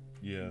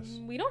 Yes.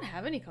 We don't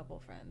have any couple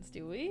friends,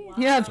 do we?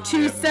 You have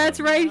two sets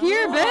right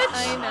here, bitch.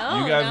 I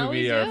know. You guys now would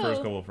be we our do.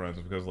 first couple of friends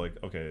because, like,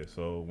 okay,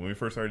 so when we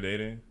first started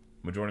dating,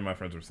 majority of my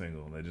friends were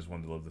single and they just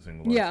wanted to live the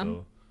single life. Yeah.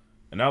 So.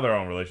 And now they're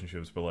all in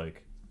relationships, but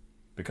like,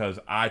 because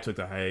I took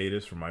the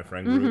hiatus from my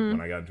friend group when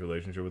I got into a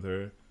relationship with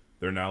her,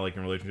 they're now like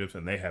in relationships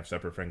and they have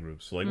separate friend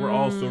groups. So like, we're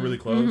all still really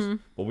close,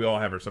 but we all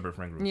have our separate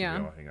friend groups Yeah. that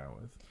we all hang out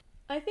with.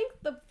 I think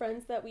the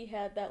friends that we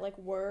had that like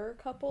were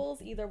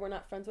couples either we're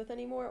not friends with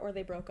anymore or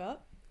they broke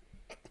up.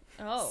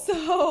 Oh.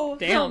 So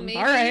Damn. maybe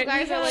All right. you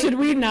guys are, like- Should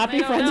we not be I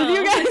don't friends with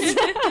you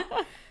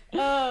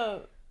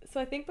know. guys? so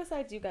I think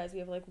besides you guys, we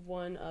have like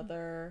one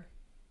other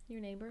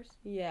Your neighbors?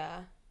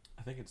 Yeah.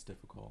 I think it's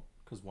difficult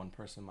because one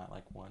person might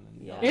like one and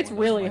the Yeah. other It's one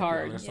really doesn't like the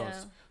hard. other, so Yeah.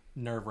 it's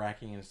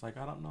nerve-wracking, and it's like,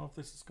 I don't know if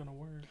this is gonna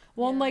work.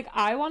 Well, and Yeah. like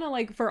I want to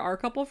like for our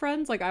couple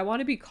friends, like I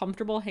want to be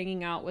comfortable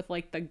hanging out with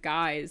like the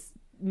guys,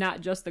 not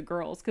just the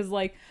girls, because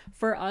like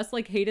for us,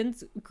 like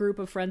Hayden's group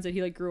of friends that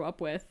he like grew up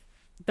with,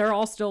 they're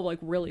all still like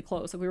really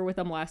close. Like we were with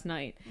them last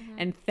night,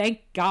 and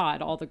thank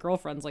God all the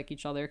girlfriends like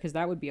each other, because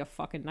that would be a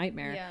fucking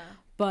nightmare. Yeah.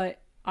 But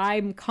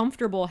I'm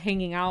comfortable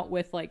hanging out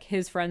with like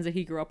his friends that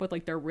he grew up with.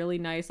 Like they're really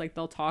nice. Like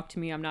they'll talk to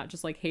me. I'm not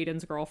just like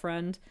Hayden's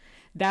girlfriend.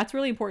 That's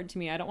really important to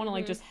me. I don't want to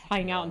like just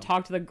hang out and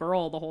talk to the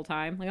girl the whole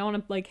time. Like I want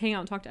to like hang out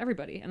and talk to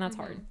everybody, and that's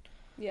hard.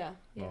 Yeah.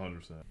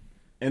 100%.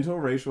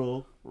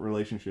 Interracial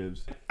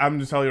relationships, I'm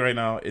just telling you right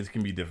now, it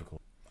can be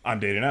difficult. I'm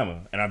dating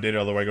Emma, and I've dated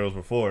other white girls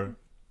before.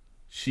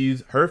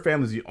 Her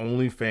family's the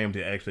only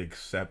family to actually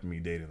accept me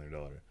dating their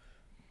daughter.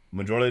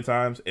 Majority of the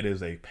times, it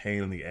is a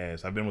pain in the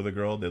ass. I've been with a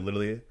girl that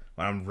literally,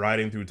 when I'm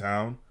riding through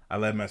town, I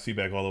let my seat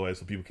back all the way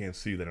so people can't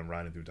see that I'm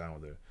riding through town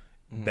with her.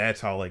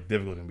 That's how like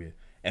difficult it can be.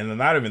 And then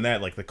not even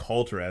that, like the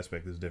culture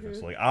aspect is different.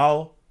 So like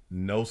I'll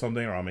know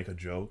something or I'll make a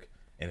joke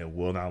and it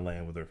will not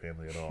land with their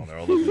family at all. And they're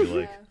all looking at me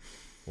like,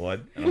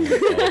 what? And I'm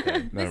like, oh, okay,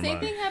 The never same mind.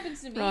 thing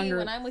happens to me Wrong group.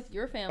 when I'm with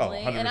your family,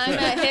 100%. and I'm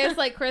at his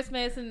like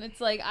Christmas, and it's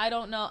like I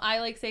don't know. I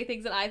like say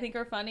things that I think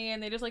are funny,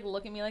 and they just like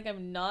look at me like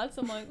I'm nuts.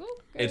 I'm like,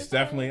 oh. It's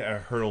definitely a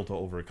hurdle to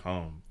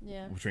overcome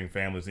Yeah. between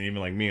families, and even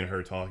like me and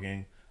her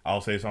talking, I'll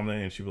say something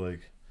and she'll be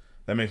like,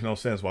 that makes no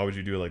sense, why would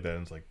you do it like that?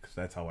 And it's like, 'cause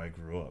that's how I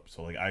grew up.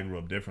 So like I grew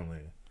up differently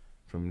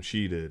from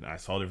she did. I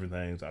saw different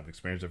things, I've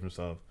experienced different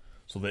stuff.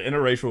 So the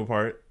interracial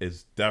part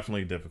is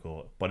definitely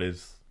difficult, but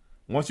it's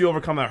once you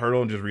overcome that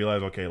hurdle and just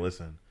realize, okay,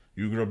 listen,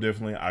 you grew up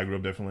differently, I grew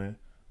up differently,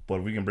 but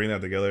if we can bring that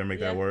together and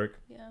make that work,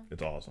 Yeah.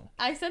 it's awesome.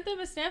 I sent them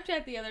a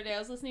Snapchat the other day. I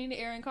was listening to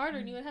Aaron Carter,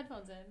 and you had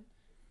headphones in.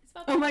 It's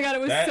about Oh my god, it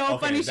was That- so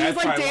okay, funny. She that's was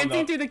like probably one of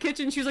dancing the- through the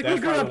kitchen. She was like, That's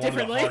we grew probably up one of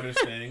the differently.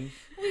 hardest things.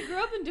 We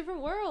grew up in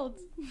different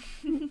worlds.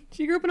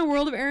 She grew up in a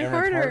world of Aaron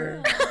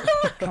Carter.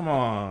 Come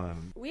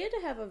on. We had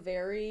to have a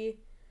very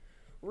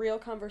real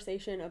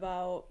conversation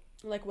about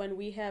like when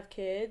we have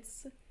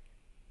kids,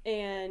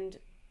 and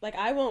like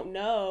I won't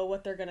know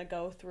what they're gonna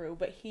go through,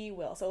 but he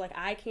will. So like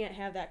I can't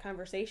have that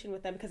conversation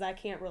with them because I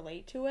can't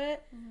relate to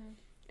it.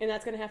 And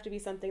that's gonna have to be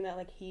something that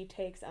like he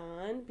takes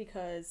on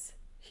because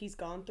he's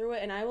gone through it.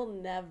 And I will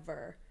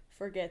never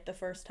forget the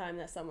first time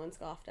that someone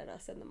scoffed at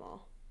us in the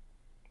mall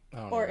I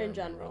don't or even in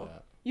remember general.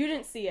 that. You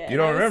didn't see it. You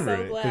don't and I was remember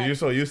so it glad. because you're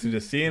so used to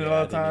just seeing it Yeah,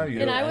 all I the time. didn't You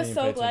And don't- I I was didn't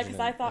so pay glad because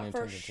attention I to thought any for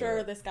attention to sure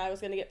it. this guy was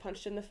going to get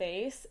punched in the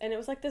face. And it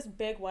was like this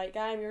big white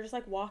guy, and we were just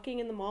like walking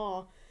in the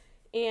mall,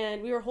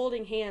 and we were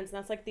holding hands, and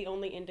that's like the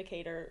only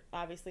indicator,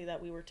 obviously, that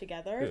we were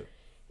together.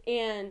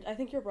 And I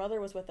think your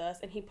brother was with us,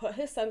 and he put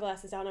his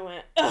sunglasses down and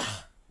went,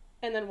 ugh,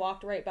 and then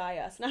walked right by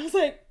us. And I was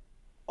like,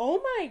 oh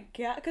my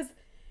God, because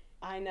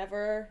I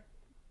never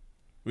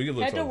we could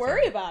look had to sometime.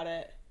 worry about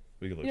it.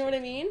 We could look You know what I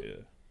sometime. mean? Yeah.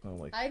 I'm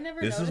like, I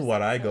never. this is noticed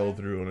what it I go before.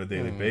 through on a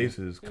daily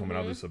basis coming out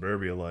of Mm-hmm. the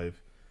suburbia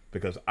life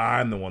because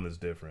I'm the one that's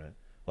different.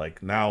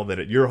 Like now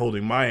that you're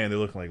holding my hand, they're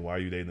looking like, why are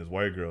you dating this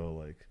white girl?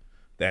 Like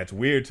that's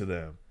weird to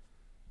them.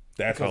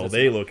 That's Because how it's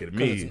they an- look at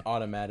Because it's me. an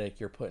automatic,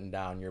 you're putting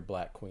down your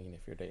black queen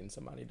if you're dating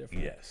somebody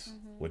different. Yes,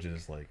 which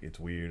is like it's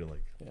weird.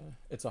 Like Yeah,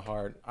 it's a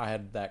hard. I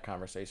had that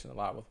conversation a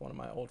lot with one of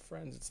my old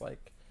friends. It's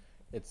like,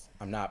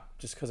 I'm not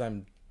just because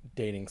I'm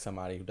dating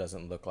somebody who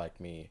doesn't look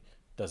like me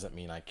doesn't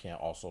mean I can't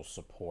also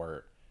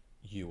support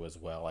you as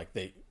well. Like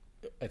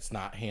it's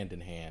not hand in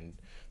hand.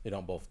 They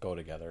don't both go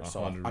together.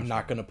 So I'm 100%.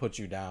 not gonna put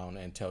you down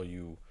and tell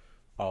you,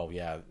 oh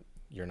yeah,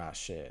 you're not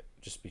shit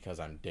just because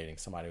I'm dating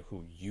somebody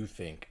who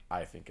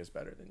I think is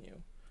better than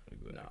you.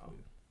 exactly.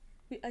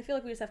 No. I feel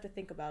like we just have to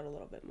think about it a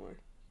little bit more.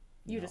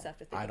 You just have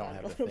to think I don't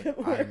about have it to a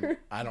little think. bit more.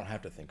 I don't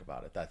have to think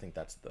about it. I think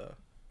that's the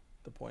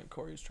point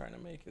Corey's trying to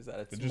make is that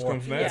it's It just more,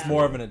 comes it's naturally.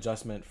 more of an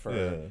adjustment for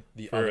Yeah,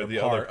 the for other the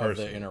other part of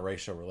the person.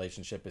 interracial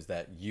relationship is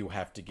that you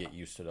have to get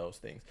used to those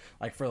things.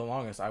 Like for the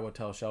longest, I would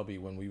tell Shelby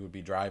when we would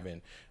be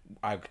driving,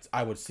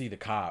 I would see the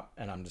cop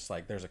and I'm just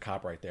like, there's a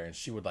cop right there, and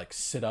she would like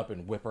sit up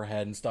and whip her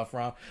head and stuff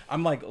around.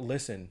 I'm like,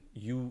 listen,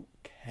 you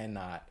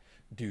cannot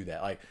do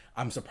that. Like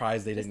I'm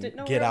surprised they didn't didn't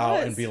know get where it out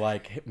was. and be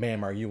like, "Hey,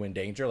 ma'am, are you in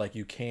danger?" Like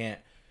you can't,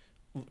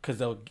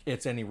 because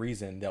it's any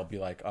reason they'll be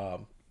like,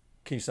 can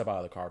you step out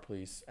of the car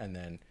please, and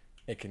then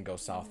it can go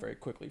south very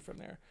quickly from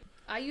there.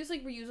 I use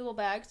like reusable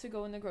bags to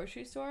go in the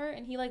grocery store,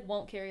 and he like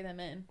won't carry them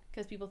in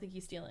because people think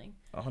he's stealing.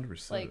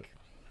 100%. Like,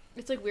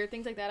 it's like weird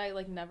things like that. I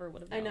like never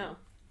would have. I know.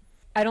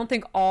 I don't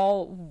think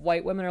all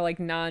white women or like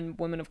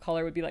non-women of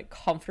color would be like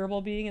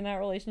comfortable being in that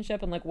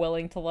relationship and like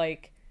willing to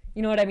like,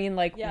 you know what I mean?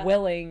 Like Yeah.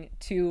 willing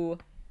to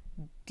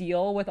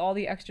deal with all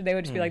the extra. They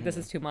would just be like, this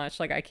is too much.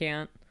 Like I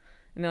can't.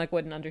 And they like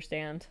wouldn't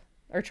understand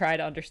or try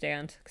to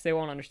understand because they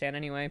won't understand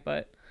anyway.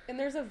 But And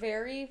there's a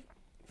very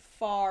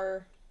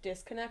far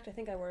disconnect, I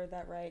think I worded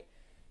that right,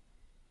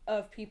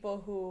 of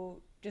people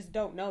who just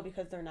don't know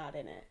because they're not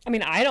in it. I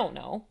mean, I don't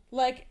know.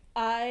 Like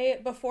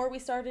before we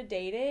started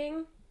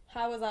dating,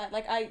 how was I,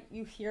 like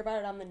you hear about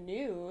it on the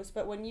news,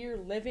 but when you're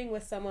living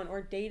with someone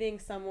or dating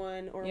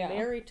someone or Yeah.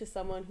 married to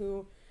someone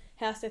who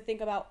has to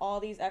think about all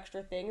these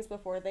extra things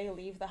before they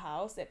leave the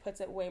house, it puts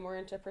it way more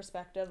into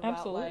perspective about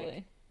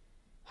Absolutely.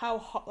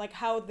 like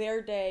how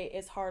their day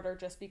is harder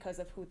just because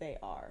of who they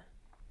are.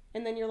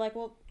 And then you're like,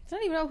 well, It's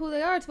not even about who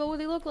they are. It's about what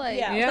they look like.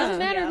 Yeah. It doesn't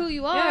matter Yeah. who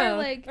you are. Yeah.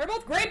 Like, They're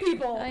both great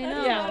people. I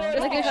know. Yeah.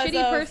 Like, a Because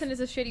shitty of- person is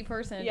a shitty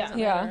person. It Yeah. doesn't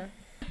Yeah. matter.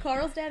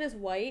 Carl's dad is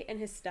white and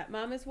his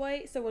stepmom is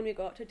white, so when we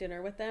go out to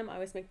dinner with them, I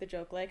always make the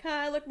joke like,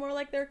 I look more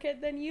like their kid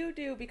than you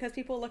do, because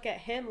people look at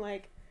him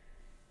like,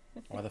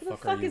 Why the Who the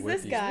fuck are fuck you is with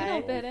this these guy?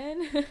 I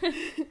don't people? fit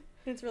in.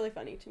 it's really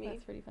funny to me.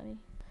 That's pretty funny.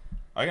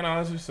 I can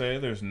honestly say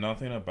there's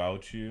nothing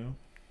about you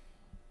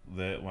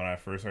that when I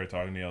first started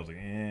talking to you, I was like,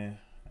 and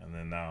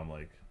then now I'm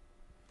like,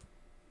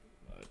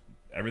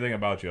 everything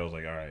about you, I was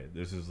like, all right,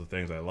 this is the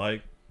things I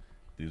like.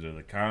 These are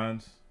the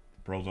cons.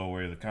 The pros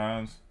outweigh the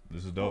cons.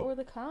 This is What were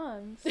dope. the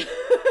cons?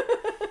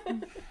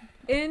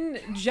 In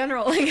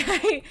general,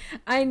 like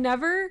I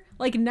never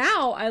like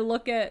now I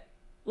look at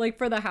like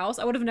for the house,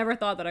 I would have never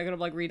thought that I could have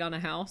like redone a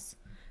house.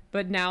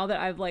 But now that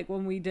I've like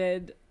when we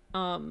did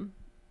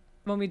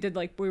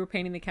like we were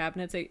painting the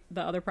cabinets at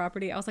the other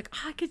property, I was like,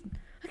 oh, I can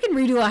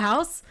redo a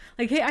house.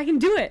 Like, hey, I can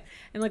do it.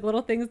 And like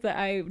little things that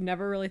I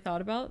never really thought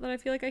about that I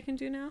feel like I can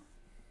do now.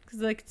 Because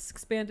like it's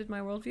expanded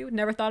my worldview.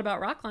 Never thought about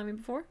rock climbing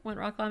before. Went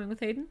rock climbing with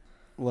Hayden.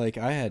 Like,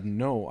 I had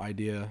no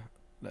idea.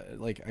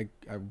 Like, I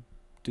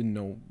didn't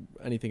know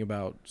anything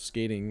about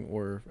skating,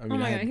 or I mean, Oh I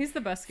my had god, he's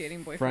the best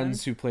skating boyfriend.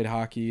 friends who played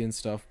hockey and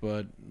stuff,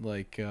 but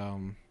like,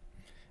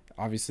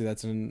 obviously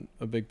that's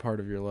a big part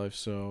of your life.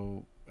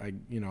 So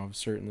I've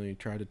certainly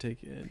tried to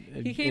take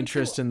an He came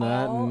interest to in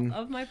that. all And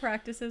of my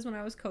practices when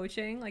I was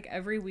coaching. Like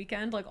every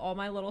weekend, like all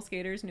my little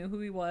skaters knew who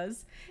he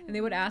was, and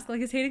they would ask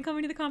like, "Is Hayden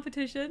coming to the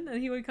competition?"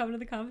 And he would come to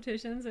the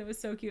competitions. It was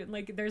so cute. And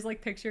like, there's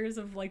like pictures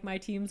of like my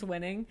teams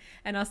winning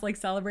and us like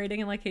celebrating,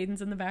 and like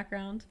Hayden's in the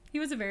background. He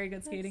was a very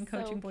good skating That's so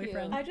coaching cute.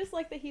 boyfriend. I just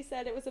like that he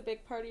said it was a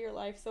big part of your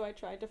life, so I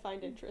tried to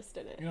find interest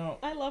in it. You know,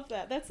 I love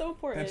that. That's so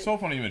important. it's so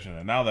funny you mentioned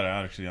that. Now that I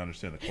actually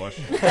understand the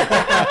question.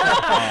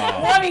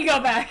 Let me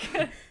go back.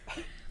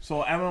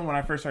 So Emma, when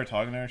I first started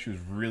talking to her, she was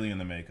really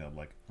into makeup,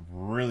 like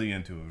really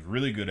into it, was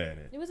really good at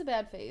it. It was a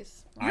bad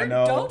phase. I You're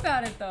know. dope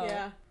at it though.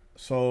 Yeah.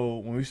 So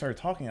when we started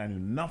talking, I knew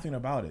nothing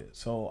about it.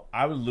 So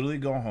I would literally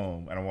go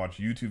home and I watch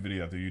YouTube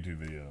video after YouTube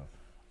video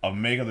of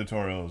makeup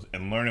tutorials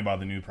and learn about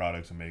the new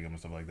products and makeup and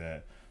stuff like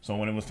that. So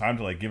when it was time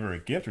to like give her a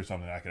gift or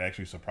something, I could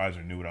actually surprise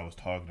her, knew what I was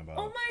talking about.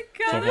 Oh my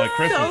So god. for like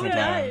Christmas so one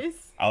time,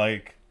 nice. I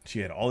like she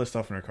had all this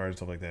stuff in her card and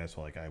stuff like that. So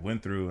like I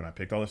went through and I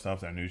picked all the stuff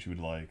that I knew she would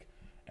like,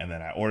 and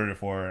then I ordered it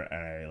for her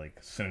and I like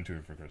sent it to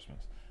her for Christmas.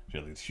 She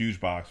had like this huge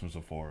box from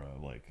Sephora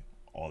of like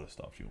all the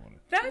stuff she wanted.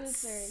 That's That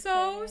is very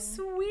so exciting.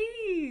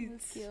 sweet.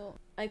 That's cute.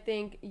 I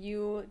think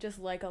you just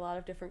like a lot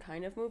of different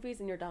kind of movies,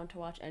 and you're down to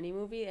watch any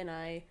movie. And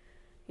I,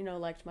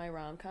 liked my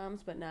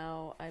rom-coms, but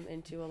now I'm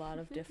into a lot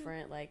of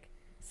different, like,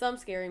 some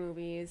scary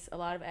movies, a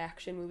lot of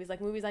action movies, like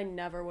movies I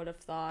never would have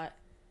thought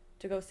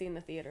to go see in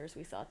the theaters.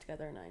 We saw it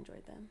together, and I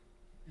enjoyed them.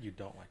 You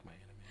don't like my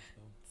enemies,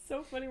 though.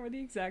 So funny, we're the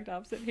exact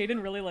opposite. Hayden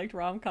really liked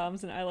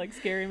rom-coms and I like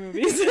scary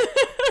movies.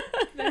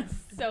 That's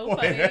so What?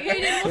 funny.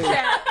 Hayden will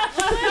chat.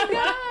 Oh my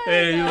god.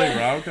 Hey, you like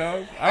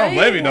rom-coms? I don't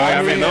blame you, dog.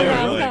 I mean, those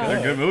are really, rom-coms.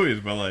 they're good movies,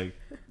 but like,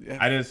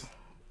 I just,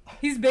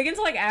 He's big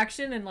into like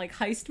action and like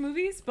heist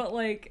movies, but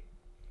like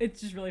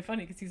it's just really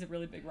funny because he's a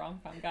really big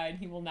rom-com guy and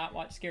he will not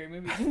watch scary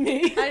movies with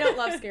me. I don't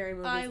love scary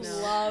movies. I no.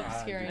 love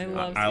scary I movies.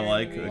 love I scary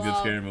like a movies. good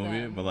scary Love movie,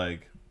 them. but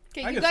like,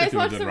 Okay, I you can sit guys through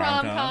a watch good the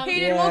rom-com. rom-com.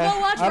 Hayden, we'll go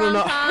watch I don't know.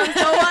 rom-coms.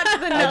 Go watch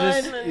The Nun,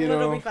 I just, and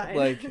it'll be fine.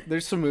 like,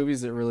 there's some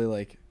movies that really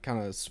like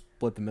kind of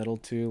split the middle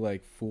too,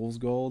 like Fool's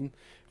Gold.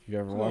 If you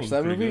ever watched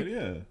that pretty movie,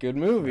 good, yeah. good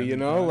movie, Yeah, you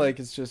know, yeah. like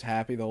it's just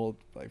happy the whole,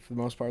 like for the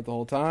most part the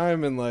whole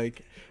time, and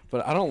like,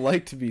 but I don't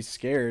like to be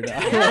scared.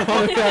 I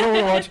don't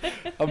want to watch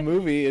a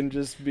movie and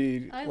just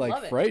be I love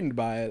like it. frightened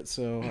by it.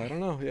 So I don't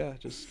know, yeah,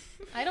 just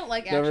I don't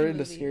like action never into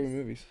movies. scary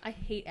movies. I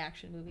hate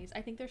action movies.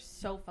 I think they're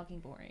so fucking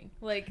boring.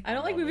 Like, I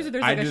don't like movies where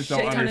there's I like a just shit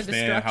don't ton of understand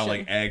destruction. how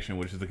like action,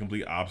 which is the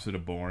complete opposite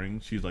of boring.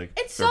 She's like,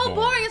 it's they're so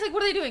boring. It's like,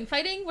 what are they doing?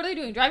 Fighting? What are they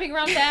doing? Driving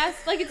around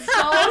fast? Like, it's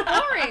so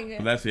boring.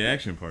 But that's the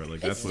action part. Like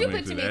It's that's what stupid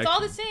makes to it me. action. It's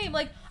all the same.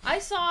 Like, I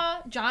saw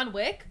John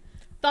Wick.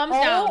 Thumbs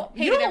Oh, down.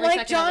 you Hated don't every like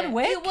second John of it.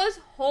 Wick? It was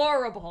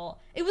horrible.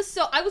 It was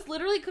so. I was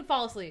literally could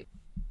fall asleep.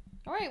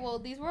 All right. Well,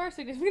 these were our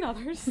significant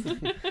others.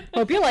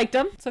 Hope you liked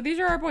them. So these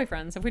are our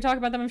boyfriends. If we talk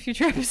about them in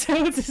future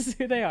episodes, this is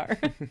who they are.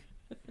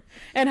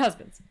 And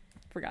husbands.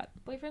 Forgot.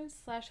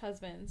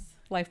 Boyfriends/husbands.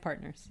 Life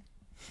partners.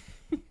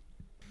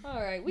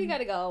 All right. We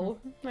gotta go.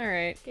 All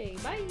right. Okay.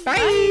 Bye.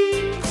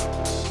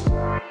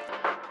 Bye.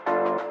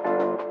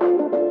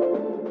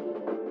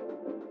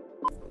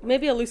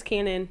 Maybe a loose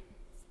cannon.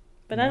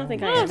 But I don't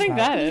think I I don't am. think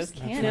that is.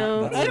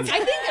 No. I think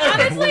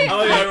honestly.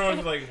 Oh yeah,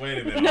 everyone's like, wait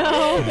a minute.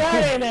 No,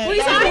 that ain't it.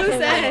 Please That's don't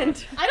loose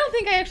end. I don't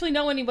think I actually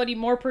know anybody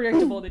more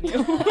predictable than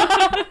you.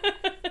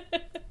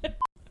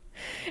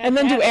 And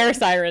then do air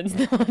sirens.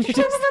 No,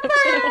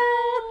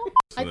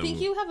 I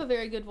think you have a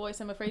very good voice.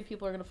 I'm afraid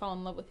people are gonna fall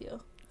in love with you.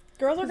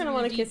 Girls are going to Your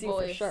want to deep kiss you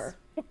for voice. sure.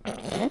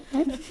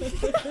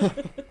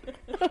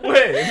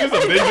 Wait, is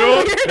this a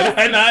visual? Did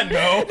I not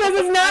know?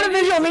 This is not a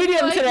visual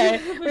medium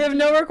today. We have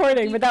no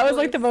recording, but that was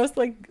like the most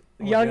like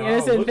young y'all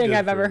innocent look thing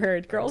I've ever different.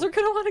 heard. Girls are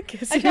gonna want to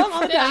kiss I you. tell them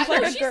all the Did time, I,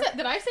 like, no, a she girl- said,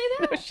 did I say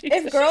that?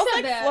 if girls said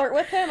like that. flirt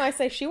with him, I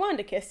say she wanted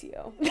to kiss you.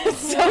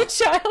 so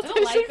childish. I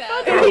don't like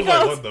that. I was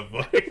like, what the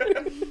fuck?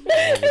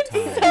 All the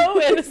time. So I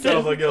was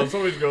innocent. like, yo,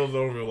 some of these girls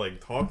don't even like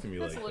talk to me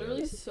That's like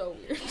literally that. so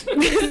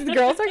weird.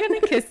 Girls are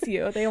gonna kiss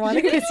you. They want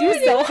to kiss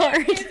you so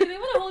hard. Do they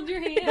want to hold your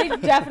They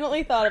hand?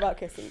 definitely thought about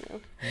kissing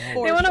you.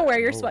 For They want to sure. wear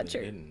your No, they sweatshirt.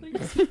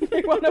 didn't.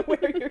 They want to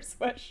wear your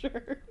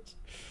sweatshirt.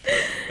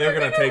 They're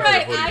gonna take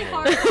Right, the I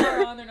hoodie. heart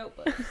are on their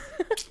notebooks.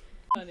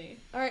 Funny.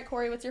 All right,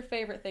 Corey, what's your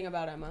favorite thing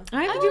about Emma?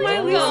 I have to do my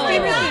Emily, least oh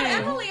favorite my thing.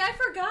 God, Emily, I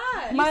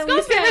forgot. My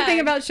least favorite scumbag. thing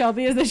about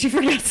Shelby is that she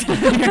forgets to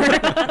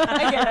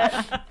I get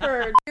it.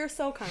 Heard. You're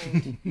so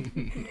kind.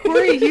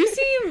 Corey, you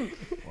seem.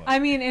 I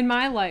mean, in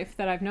my life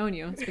that I've known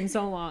you, it's been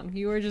so long.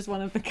 You are just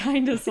one of the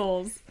kindest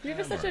souls You're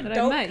just such a that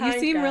dope, I've met. kind You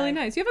seem guy. really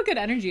nice. You have a good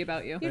energy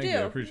about you. You Thank do. you, I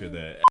appreciate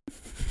that.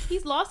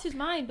 He's lost his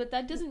mind, but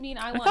that doesn't mean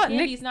I want thought candy.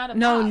 Nick. He's not a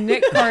No, pop.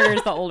 Nick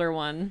Carter's the older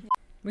one.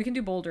 We can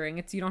do bouldering.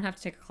 It's you don't have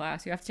to take a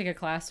class. You have to take a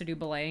class to do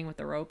belaying with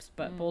the ropes,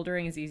 but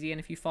bouldering is easy, and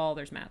if you fall,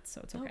 there's mats,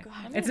 so it's okay.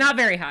 God. It's not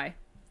very high.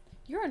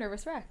 You're a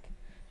nervous wreck.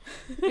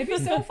 It'd be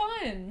so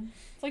fun.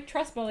 It's like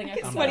trust building.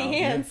 Get I'm sweaty down.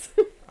 hands.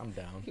 I'm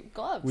down.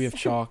 Gloves. We have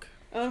chalk.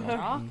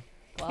 Uh-huh.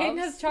 Hayden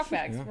has chalk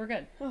bags. Yeah. We're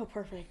good. Oh,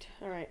 perfect.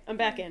 All right, I'm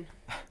back in.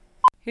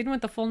 Hayden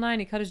went the full 9.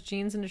 He cut his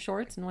jeans into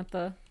shorts and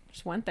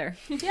just went there.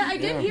 Yeah, I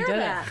did Yeah. hear Did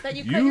it. that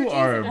you cut You your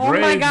are a jeans Oh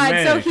brave my God,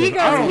 man. so he 'cause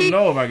I goes- don't he-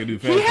 know if I could do He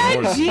fashion had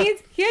horses. jeans.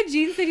 He had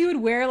jeans that he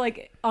would wear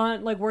like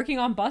on like working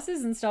on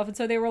buses and stuff, and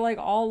so they were like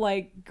all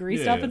like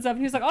greased up Yeah. and stuff. And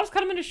he was like, "I'll just cut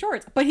them into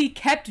shorts." But he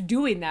kept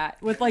doing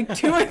that with like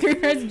 2 or 3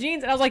 pairs of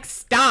jeans, and I was like,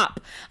 "Stop!"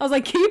 I was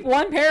like, "Keep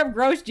one pair of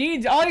gross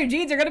jeans. All your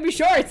jeans are gonna be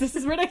shorts. This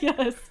is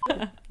ridiculous."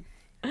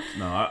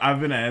 No, I've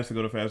been asked to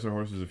go to Faster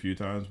Horses a few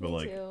times, but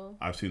like too.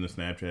 I've seen the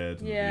Snapchats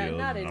and Yeah, the videos.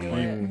 not and into I'm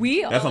like, it.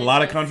 We that's a Only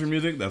lot of just- country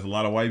music. That's a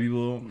lot of white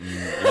people. And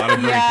a lot of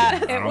drinking. Yeah, I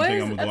it don't was-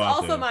 think I'm gonna That's go out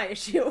also there. my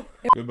issue.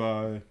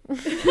 Goodbye.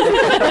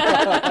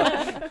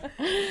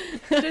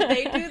 Should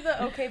they do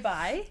the okay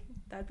bye?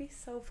 That'd be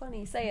so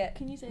funny. Say it.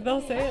 Can you say They'll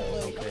okay, say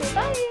it like, Okay.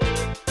 Bye.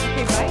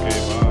 "Okay,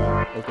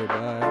 bye." Okay,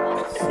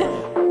 bye. Okay,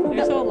 bye.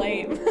 They're so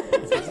lame.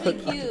 It's supposed to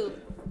be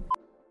cute.